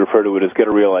jokingly refer to it as get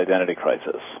a real identity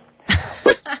crisis.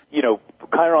 But,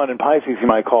 Chiron and Pisces, you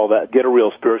might call that get a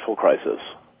real spiritual crisis.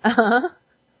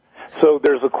 So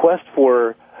there's a quest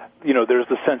for, there's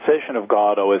the sensation of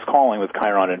God always calling with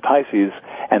Chiron and Pisces,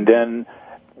 and then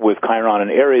with Chiron and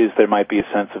Aries, there might be a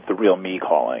sense of the real me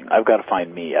calling. I've got to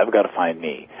find me. I've got to find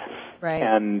me. Right.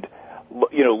 And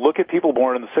look at people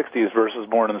born in the 60s versus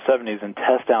born in the 70s and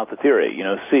test out the theory.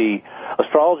 See,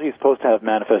 astrology is supposed to have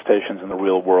manifestations in the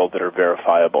real world that are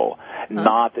verifiable,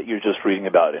 not that you're just reading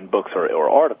about in books or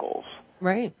articles.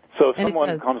 Right. So if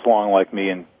someone comes along like me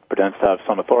and pretends to have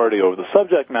some authority over the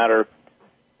subject matter,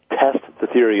 test the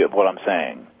theory of what I'm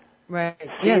saying. Right.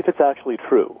 See if it's actually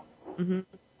true. Mm-hmm.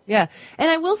 Yeah. And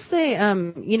I will say,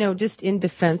 just in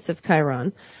defense of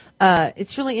Chiron,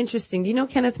 it's really interesting. Do you know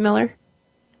Kenneth Miller?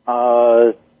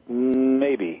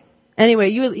 Maybe. Anyway,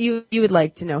 you would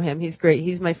like to know him. He's great.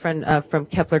 He's my friend from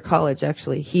Kepler College,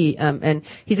 actually. And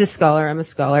he's a scholar. I'm a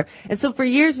scholar. And so for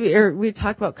years we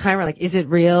talked about Chiron, like, is it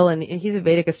real? And he's a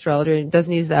Vedic astrologer and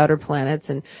doesn't use the outer planets.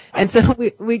 And so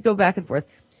we go back and forth.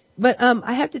 But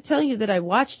I have to tell you that I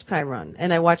watched Chiron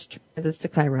and I watched transits to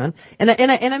Chiron, and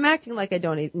I'm acting like I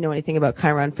don't know anything about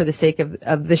Chiron for the sake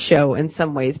of the show in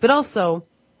some ways, but also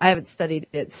I haven't studied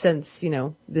it since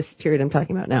this period I'm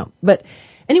talking about now. But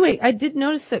anyway, I did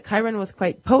notice that Chiron was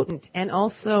quite potent, and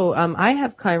also I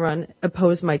have Chiron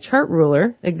oppose my chart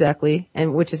ruler exactly,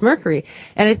 and which is Mercury,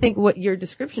 and I think what your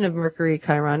description of Mercury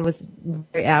Chiron was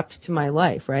very apt to my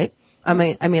life, right? I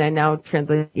mean, I now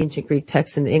translate ancient Greek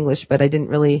texts into English, but I didn't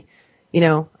really,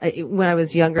 when I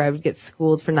was younger, I would get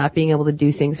schooled for not being able to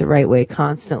do things the right way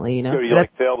constantly, So you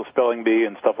fail the spelling bee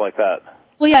and stuff like that?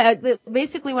 Well, yeah,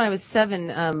 basically when I was 7,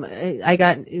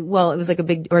 it was like a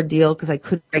big ordeal because I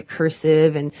couldn't write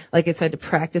cursive and so I had to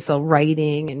practice all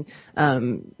writing and,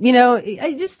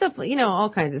 I just stuff, all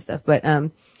kinds of stuff. But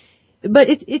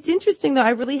it's interesting though. I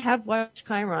really have watched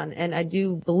Chiron and I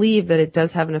do believe that it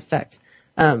does have an effect.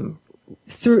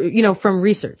 Through, from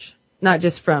research, not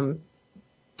just from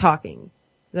talking.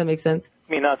 Does that make sense?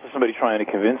 I mean, not just somebody trying to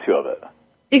convince you of it.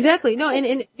 Exactly. No,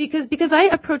 and because I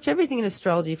approach everything in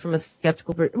astrology from a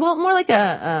skeptical, more like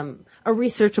a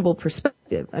researchable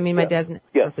perspective. I mean, my dad's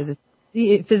a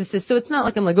physicist, so it's not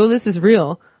like I'm like, oh, this is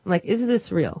real. I'm like, is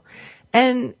this real?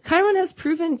 And Chiron has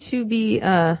proven to be,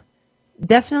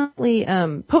 definitely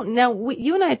potent. Now,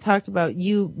 you and I had talked about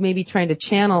you maybe trying to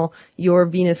channel your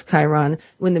Venus Chiron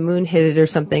when the moon hit it or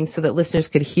something so that listeners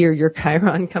could hear your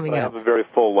Chiron coming out. I have a very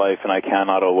full life, and I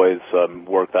cannot always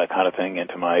work that kind of thing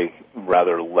into my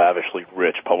rather lavishly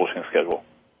rich publishing schedule.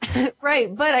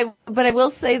 Right, but I will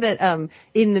say that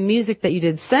in the music that you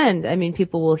did send, I mean,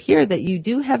 people will hear that you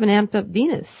do have an amped up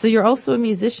Venus. So you're also a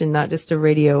musician, not just a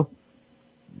radio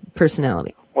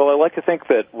personality. Well, I like to think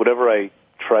that whatever I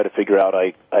try to figure out,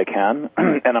 I can,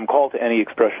 and I'm called to any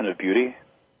expression of beauty.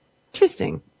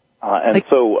 Interesting. I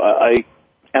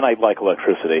like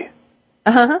electricity.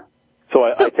 So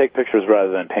I take pictures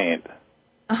rather than paint.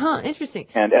 Interesting.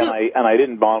 And I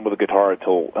didn't bond with a guitar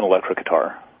until an electric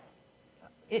guitar.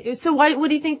 So what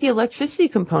do you think the electricity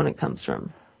component comes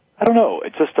from? I don't know.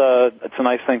 It's just it's a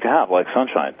nice thing to have, like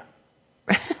sunshine.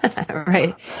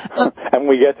 Right. And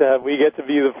we get to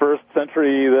be the first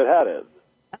century that had it.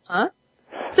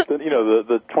 So,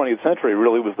 the 20th century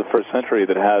really was the first century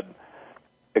that had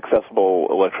accessible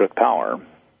electric power.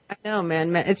 I know,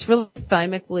 man. It's really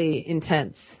thymically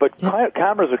intense. But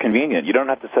cameras are convenient. You don't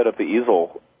have to set up the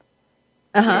easel.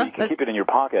 You can keep it in your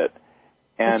pocket.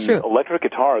 And electric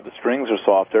guitar, the strings are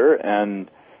softer,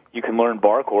 and you can learn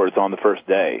bar chords on the first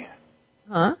day.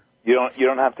 You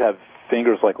don't have to have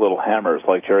fingers like little hammers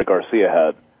like Jerry Garcia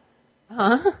had.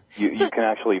 You can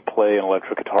actually play an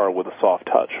electric guitar with a soft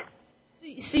touch.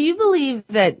 So you believe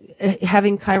that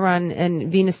having Chiron and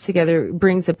Venus together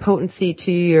brings a potency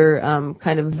to your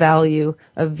kind of value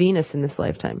of Venus in this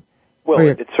lifetime? Well,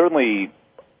 it's certainly.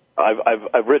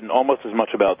 I've written almost as much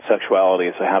about sexuality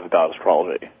as I have about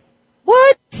astrology.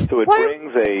 What? So it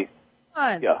brings a.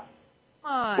 Yeah.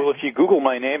 Well, if you Google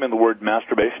my name and the word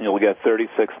masturbation, you'll get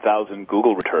 36,000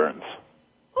 Google returns.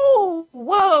 Oh,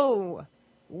 whoa!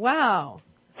 Wow.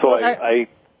 So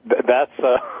that's.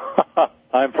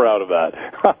 I'm proud of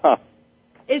that.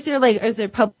 Is there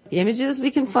public images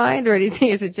we can find or anything?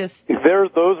 Is it just?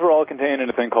 Those are all contained in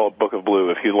a thing called Book of Blue.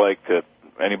 If you'd like to,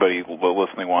 anybody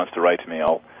listening wants to write to me,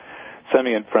 I'll send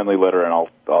me a friendly letter and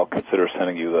I'll consider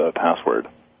sending you the password.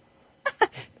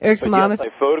 Eric's mom. Yes, I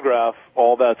photograph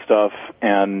all that stuff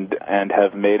and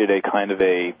have made it a kind of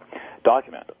a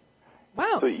document.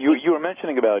 Wow. So you were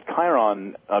mentioning about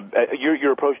Chiron,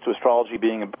 your approach to astrology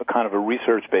being a kind of a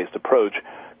research-based approach.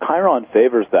 Chiron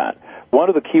favors that. One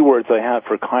of the keywords I have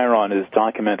for Chiron is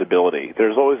documentability.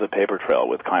 There's always a paper trail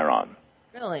with Chiron.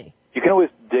 Really? You can always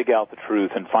dig out the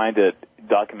truth and find it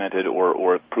documented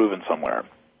or proven somewhere.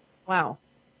 Wow.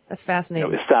 That's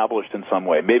fascinating. Established in some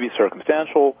way. Maybe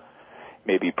circumstantial,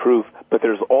 maybe proof, but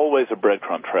there's always a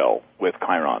breadcrumb trail with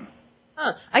Chiron.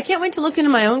 I can't wait to look into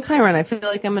my own Chiron. I feel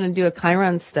like I'm going to do a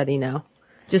Chiron study now.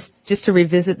 Just to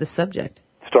revisit the subject.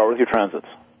 Start with your transits.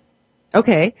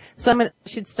 Okay, so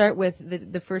should start with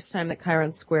the first time that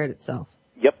Chiron squared itself.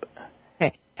 Yep.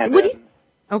 Okay. And what then, do you?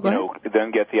 Oh, go ahead.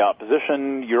 Then get the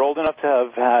opposition. You're old enough to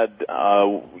have had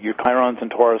your Chirons in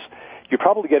Taurus. You're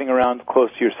probably getting around close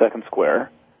to your second square.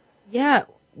 Yeah.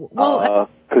 Well,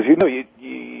 because you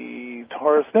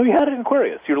Taurus. No, you had it in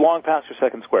Aquarius. You're long past your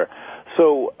second square.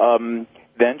 So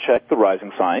then check the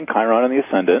rising sign, Chiron and the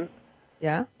ascendant.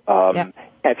 Yeah. And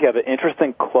if you have an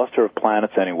interesting cluster of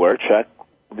planets anywhere, check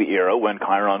the era when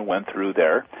Chiron went through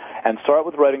there, and start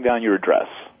with writing down your address.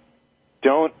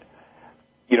 Don't,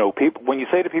 people, when you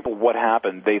say to people what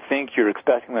happened, they think you're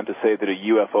expecting them to say that a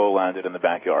UFO landed in the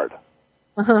backyard.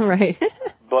 Right.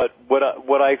 But what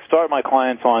I start my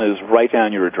clients on is write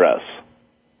down your address.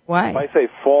 Why? If I say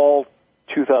fall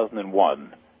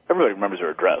 2001, everybody remembers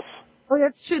their address. Oh,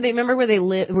 that's true. They remember where they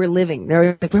were living.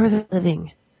 They're like, where was I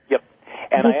living? Yep.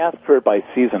 And I ask for it by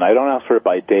season. I don't ask for it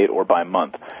by date or by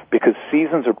month, because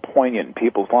seasons are poignant in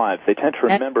people's lives. They tend to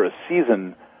remember a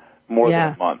season more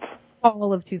than a month.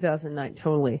 All of 2009,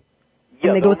 totally. Yeah,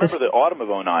 and they go remember the autumn of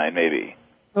 2009, maybe.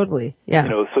 Totally, yeah.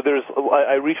 So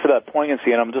I reach for that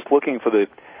poignancy, and I'm just looking for the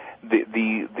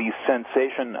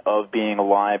sensation of being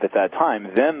alive at that time.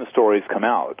 Then the stories come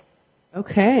out.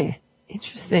 Okay,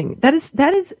 interesting. That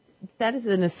is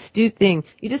an astute thing.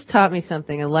 You just taught me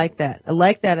something. I like that. I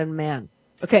like that in a man.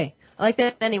 Okay, I like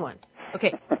that in anyone.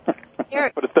 Okay,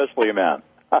 but especially a man.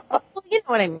 Well, you know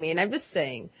what I mean. I'm just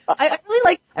saying. I really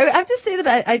like. I have to say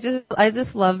that I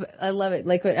just love. I love it.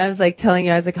 Like I was like telling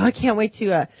you, I was like, oh, I can't wait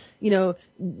to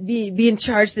be in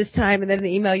charge this time. And then in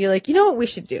the email, you're like, you know what we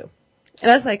should do?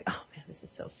 And I was like, oh man, this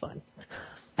is so fun.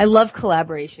 I love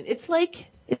collaboration. It's like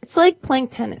playing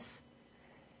tennis.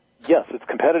 Yes, it's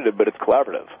competitive, but it's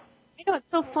collaborative. It's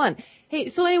so fun. Hey,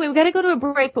 so anyway, we got to go to a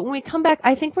break, but when we come back,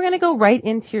 I think we're going to go right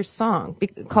into your song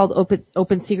called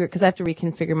Open Secret, because I have to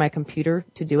reconfigure my computer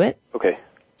to do it. Okay.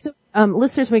 So,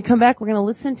 listeners, when we come back, we're going to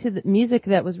listen to the music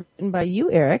that was written by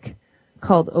you, Eric,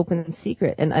 called Open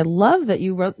Secret. And I love that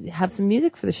you have some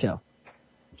music for the show.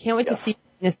 Can't wait to see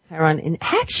Miss Chiron in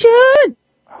action!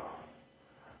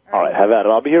 All right, have at it.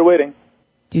 I'll be here waiting.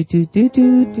 Do, do, do,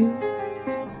 do, do.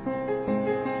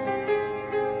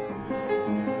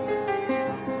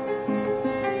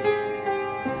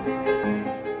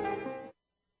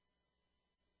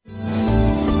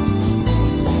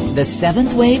 The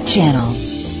Seventh Wave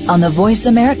Channel on the Voice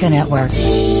America Network.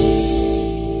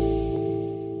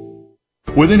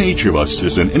 Within each of us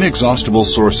is an inexhaustible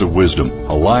source of wisdom,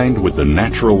 aligned with the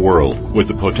natural world, with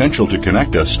the potential to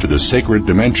connect us to the sacred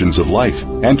dimensions of life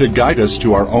and to guide us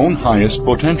to our own highest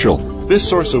potential. This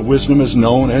source of wisdom is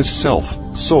known as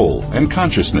self, soul, and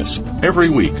consciousness. Every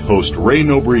week, host Ray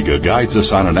Nobriga guides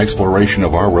us on an exploration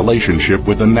of our relationship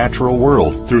with the natural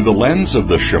world through the lens of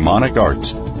the shamanic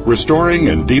arts. Restoring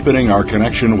and deepening our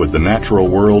connection with the natural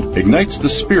world ignites the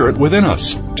spirit within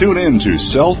us. Tune in to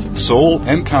Self, Soul,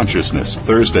 and Consciousness,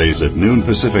 Thursdays at noon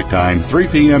Pacific Time, 3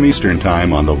 p.m. Eastern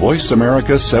Time on the Voice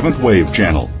America 7th Wave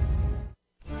Channel.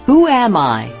 Who am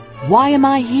I? Why am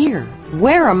I here?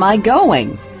 Where am I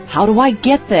going? How do I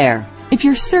get there? If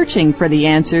you're searching for the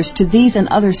answers to these and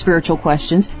other spiritual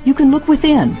questions, you can look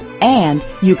within, and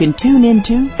you can tune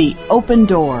into The Open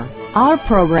Door. Our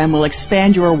program will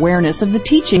expand your awareness of the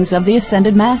teachings of the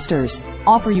Ascended Masters,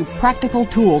 offer you practical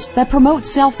tools that promote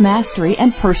self-mastery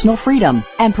and personal freedom,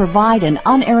 and provide an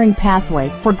unerring pathway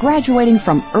for graduating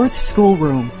from Earth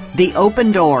Schoolroom. The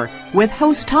Open Door, with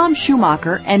host Tom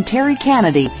Schumacher and Terry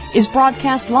Kennedy, is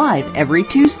broadcast live every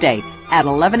Tuesday at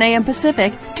 11 a.m.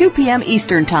 Pacific, 2 p.m.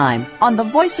 Eastern Time on the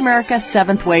Voice America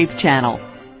 7th Wave Channel.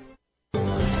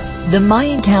 The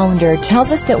Mayan calendar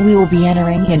tells us that we will be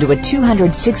entering into a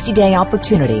 260-day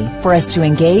opportunity for us to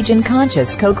engage in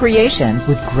conscious co-creation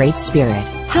with Great Spirit.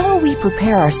 How will we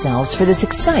prepare ourselves for this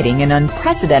exciting and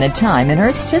unprecedented time in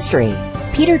Earth's history?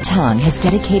 Peter Tung has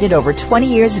dedicated over 20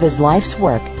 years of his life's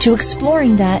work to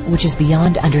exploring that which is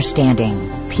beyond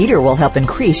understanding. Peter will help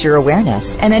increase your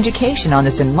awareness and education on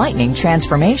this enlightening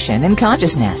transformation in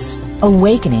consciousness.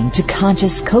 Awakening to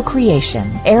Conscious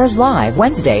Co-Creation airs live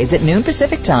Wednesdays at noon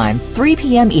Pacific Time, 3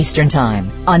 p.m. Eastern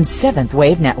Time on 7th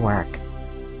Wave Network.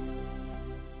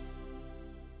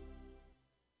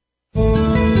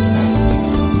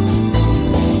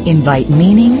 Invite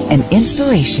meaning and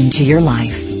inspiration to your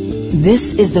life.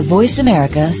 This is the Voice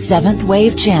America 7th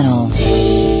Wave Channel.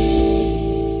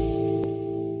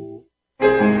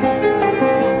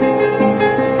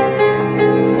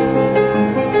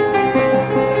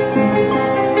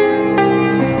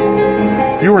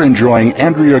 You're enjoying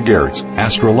Andrea Garrett's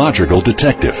Astrological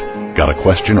Detective. Got a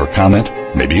question or comment?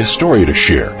 Maybe a story to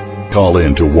share? Call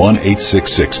in to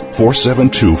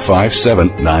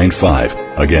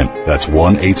 1-866-472-5795. Again, that's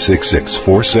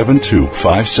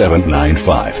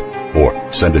 1-866-472-5795.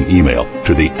 Or send an email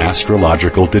to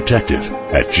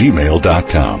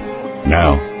theastrologicaldetective@gmail.com.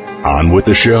 Now, on with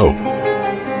the show.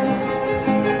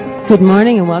 Good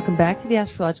morning and welcome back to the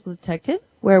Astrological Detective,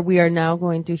 where we are now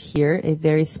going to hear a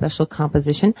very special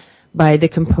composition by the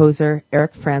composer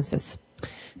Eric Francis,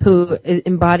 who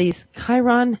embodies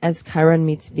Chiron as Chiron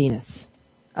meets Venus.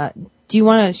 Do you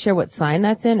want to share what sign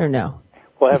that's in or no?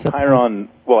 Well, I have Chiron,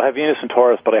 I have Venus in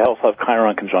Taurus, but I also have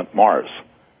Chiron conjunct Mars.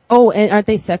 Oh, and aren't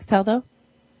they sextile though?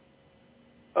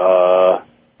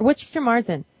 What's your Mars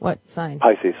in? What sign?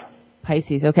 Pisces.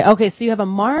 Pisces. Okay, so you have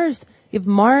Mars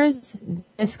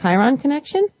Venus Chiron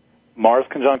connection? Mars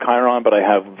conjunct Chiron, but I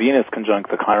have Venus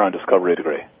conjunct the Chiron discovery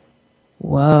degree.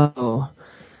 Whoa.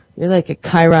 You're like a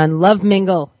Chiron love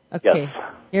mingle. Okay. Yes.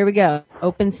 Here we go.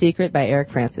 Open Secret by Eric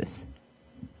Francis.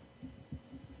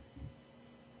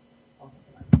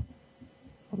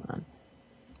 Hold on.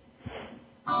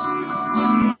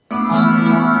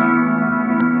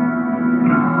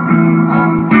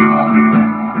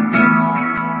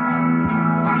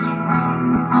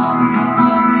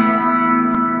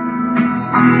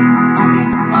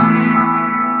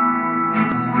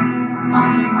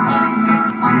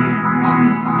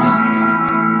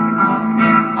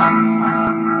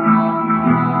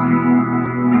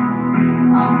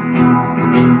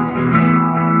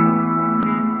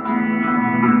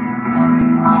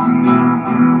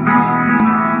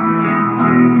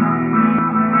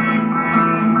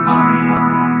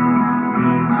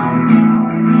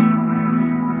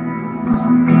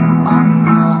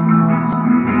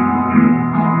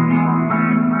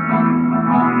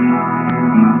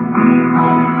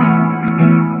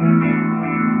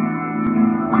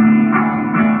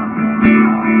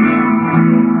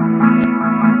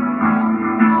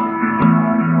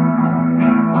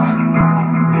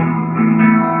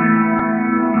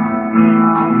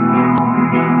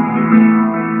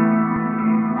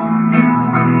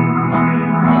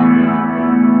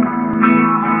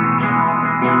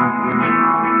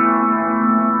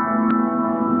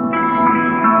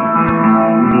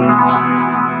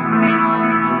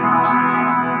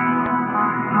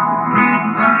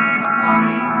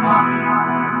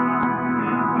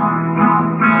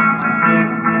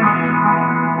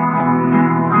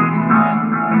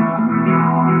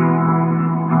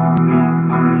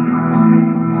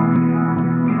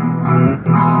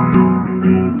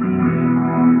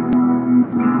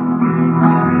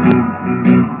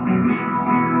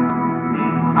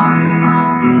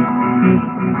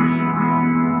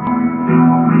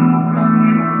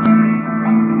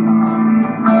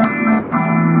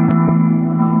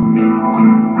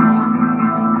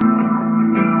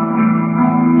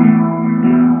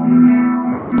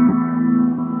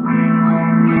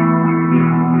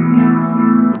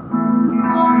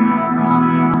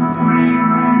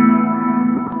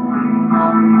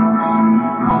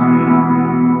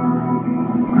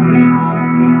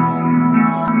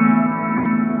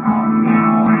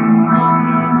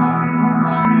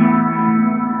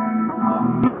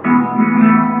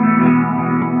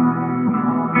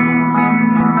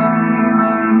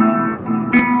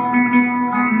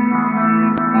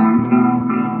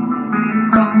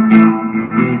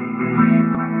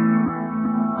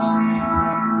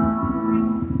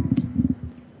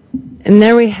 And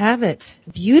there we have it.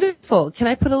 Beautiful. Can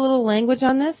I put a little language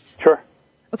on this? Sure.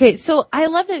 Okay, so I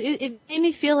love it. It made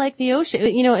me feel like the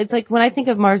ocean. You know, it's like when I think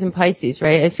of Mars and Pisces,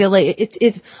 right? I feel like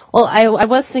well, I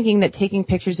was thinking that taking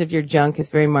pictures of your junk is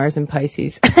very Mars and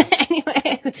Pisces.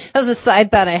 Anyway, that was a side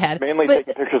thought I had. Mainly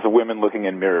taking pictures of women looking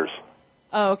in mirrors.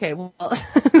 Oh, okay. Well,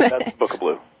 that's Book of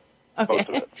Blue. Okay. Most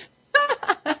of it.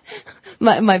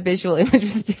 My visual image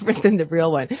was different than the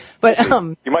real one, but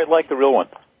you might like the real one.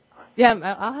 Yeah,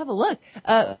 I'll have a look.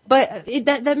 But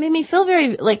that made me feel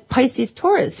very like Pisces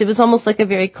Taurus. It was almost like a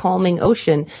very calming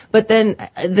ocean. But then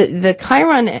the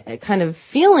Chiron kind of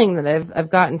feeling that I've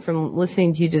gotten from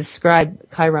listening to you describe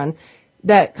Chiron,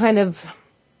 that kind of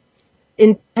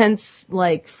intense,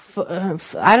 like,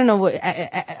 I don't know what,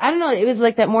 I don't know. It was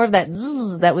like that, more of that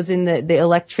zzz that was in the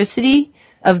electricity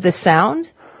of the sound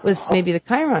was maybe the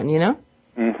Chiron, you know?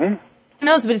 Mm-hmm. Who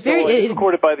knows, but it's very... It's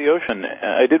recorded by the ocean.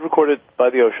 I did record it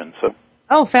by the ocean, so...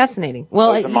 Oh, fascinating.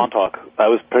 Well, I was in Montauk. I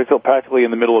was practically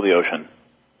in the middle of the ocean.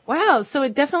 Wow, so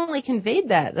it definitely conveyed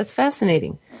that. That's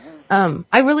fascinating.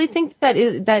 I really think that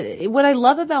what I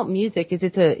love about music is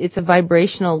it's a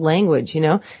vibrational language, you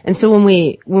know? And so when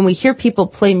we hear people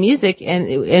play music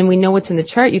and we know what's in the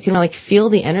chart, you can like feel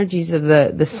the energies of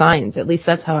the signs. At least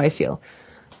that's how I feel.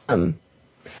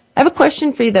 I have a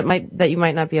question for you that you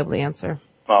might not be able to answer.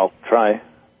 I'll try.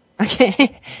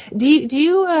 Okay. Do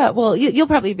you, well, you'll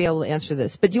probably be able to answer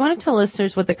this, but do you want to tell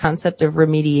listeners what the concept of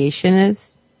remediation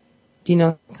is? Do you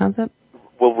know the concept?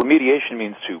 Well, remediation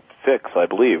means to fix, I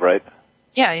believe, right?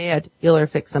 Yeah, to heal or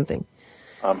fix something.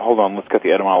 Hold on, let's get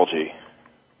the etymology.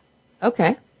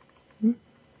 Okay.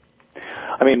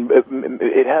 I mean,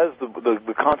 it has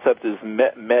the concept is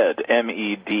med,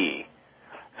 M-E-D.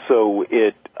 So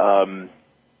it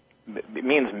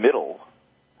means middle.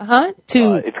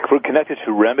 It's connected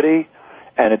to remedy,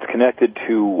 and it's connected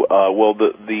to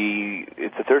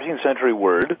it's a 13th century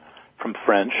word from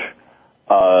French,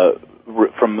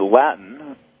 from the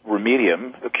Latin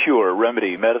remedium, a cure,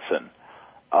 remedy, medicine,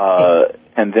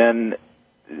 and then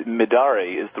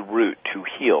medare is the root to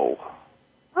heal.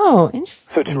 Oh, interesting.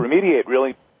 So to remediate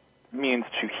really means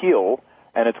to heal,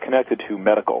 and it's connected to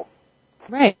medical.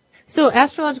 Right. So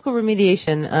astrological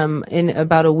remediation, in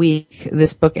about a week,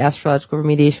 this book, Astrological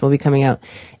Remediation, will be coming out.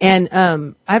 And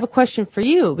I have a question for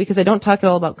you, because I don't talk at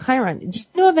all about Chiron. Do you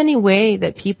know of any way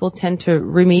that people tend to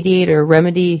remediate or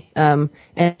remedy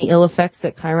any ill effects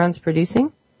that Chiron's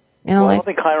producing in a life? I don't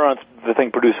think Chiron's the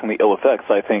thing producing the ill effects.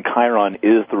 I think Chiron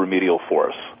is the remedial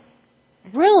force.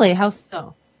 Really? How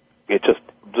so? It just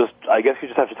I guess you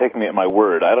just have to take me at my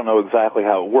word. I don't know exactly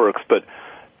how it works, but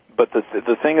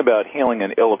the thing about healing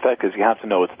an ill effect is you have to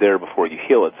know it's there before you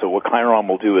heal it. So what Chiron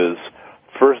will do is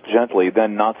first gently,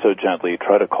 then not so gently,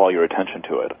 try to call your attention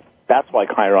to it. That's why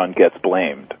Chiron gets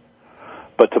blamed.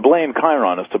 But to blame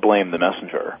Chiron is to blame the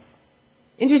messenger.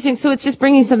 Interesting. So it's just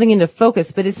bringing something into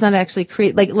focus, but it's not actually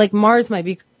like Mars might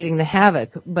be creating the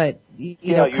havoc, but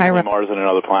you know, Chiron. Mars and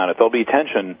another planet. There'll be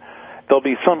tension. There'll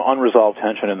be some unresolved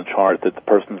tension in the chart that the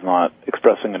person's not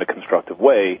expressing in a constructive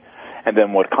way. And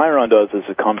then what Chiron does is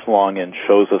it comes along and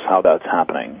shows us how that's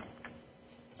happening.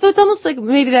 So it's almost like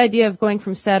maybe the idea of going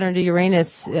from Saturn to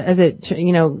Uranus, as it,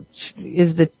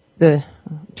 is the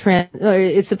or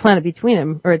it's the planet between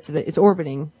them, or it's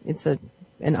orbiting. It's an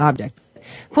object.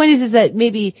 Point is that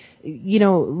maybe,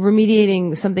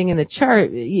 remediating something in the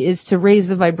chart is to raise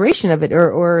the vibration of it,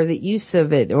 or the use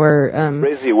of it, or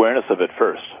raise the awareness of it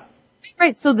first.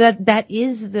 Right. So that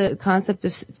is the concept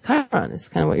of Chiron. Is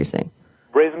kind of what you're saying.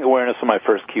 Raising awareness are my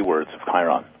first keywords of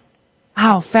Chiron.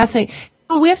 Wow, fascinating.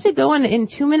 Oh, we have to go in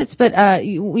 2 minutes, but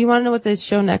you want to know what the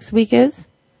show next week is?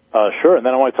 Sure, and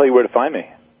then I want to tell you where to find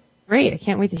me. Great, I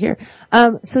can't wait to hear.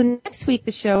 So next week,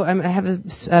 the show, I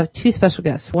have two special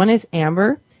guests. One is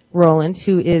Amber Rowland,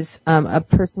 who is a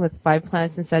person with 5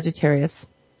 planets in Sagittarius.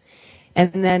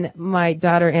 And then my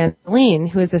daughter, Angeline,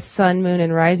 who is a sun, moon,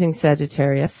 and rising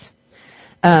Sagittarius.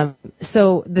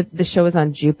 So the show is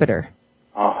on Jupiter.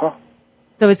 Uh-huh.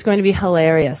 So it's going to be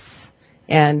hilarious.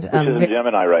 And which is in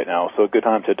Gemini right now, so a good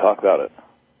time to talk about it.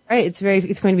 Right, it's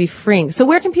going to be freeing. So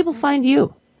where can people find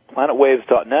you?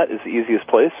 PlanetWaves.net is the easiest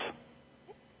place.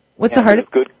 What's the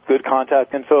hardest? Good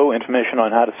contact info, information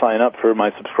on how to sign up for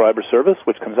my subscriber service,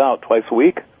 which comes out twice a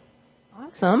week.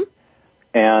 Awesome.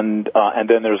 And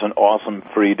then there's an awesome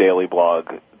free daily blog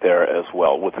there as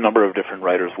well, with a number of different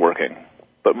writers working.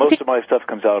 But most of my stuff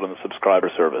comes out on the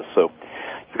subscriber service, so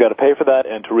you've got to pay for that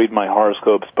and to read my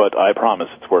horoscopes, but I promise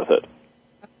it's worth it.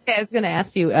 Okay, I was going to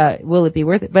ask you, will it be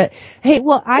worth it? But hey,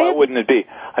 why wouldn't it be?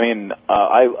 I mean,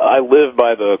 I live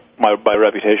by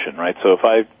reputation, right? So if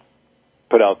I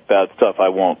put out bad stuff, I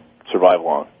won't survive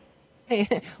long.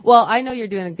 Well, I know you're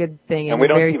doing a good thing, and we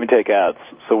don't even take ads,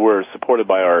 so we're supported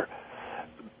by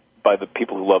the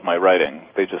people who love my writing.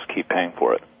 They just keep paying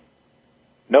for it.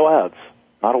 No ads,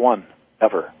 not a one,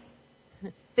 ever.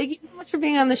 Thank you so much for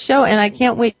being on the show, and I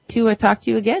can't wait to talk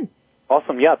to you again.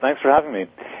 Awesome. Yeah, thanks for having me.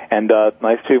 And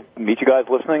nice to meet you guys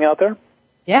listening out there.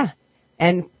 Yeah.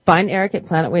 And find Eric at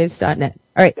planetwaves.net.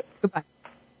 All right. Yep. Goodbye.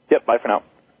 Yep. Bye for now.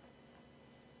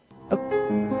 Okay.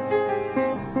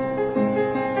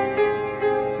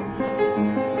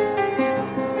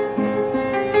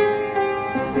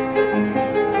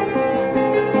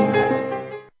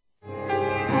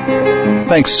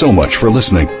 Thanks so much for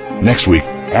listening. Next week,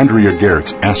 Andrea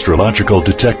Garrett's Astrological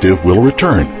Detective will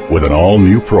return with an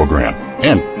all-new program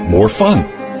and more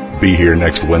fun. Be here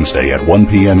next Wednesday at 1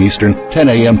 p.m. Eastern, 10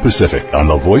 a.m. Pacific on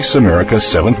the Voice America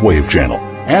 7th Wave Channel.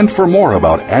 And for more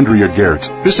about Andrea Garrett's,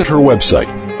 visit her website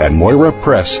at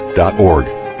moirapress.org.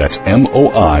 That's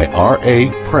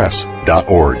MOIRA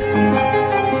press.org.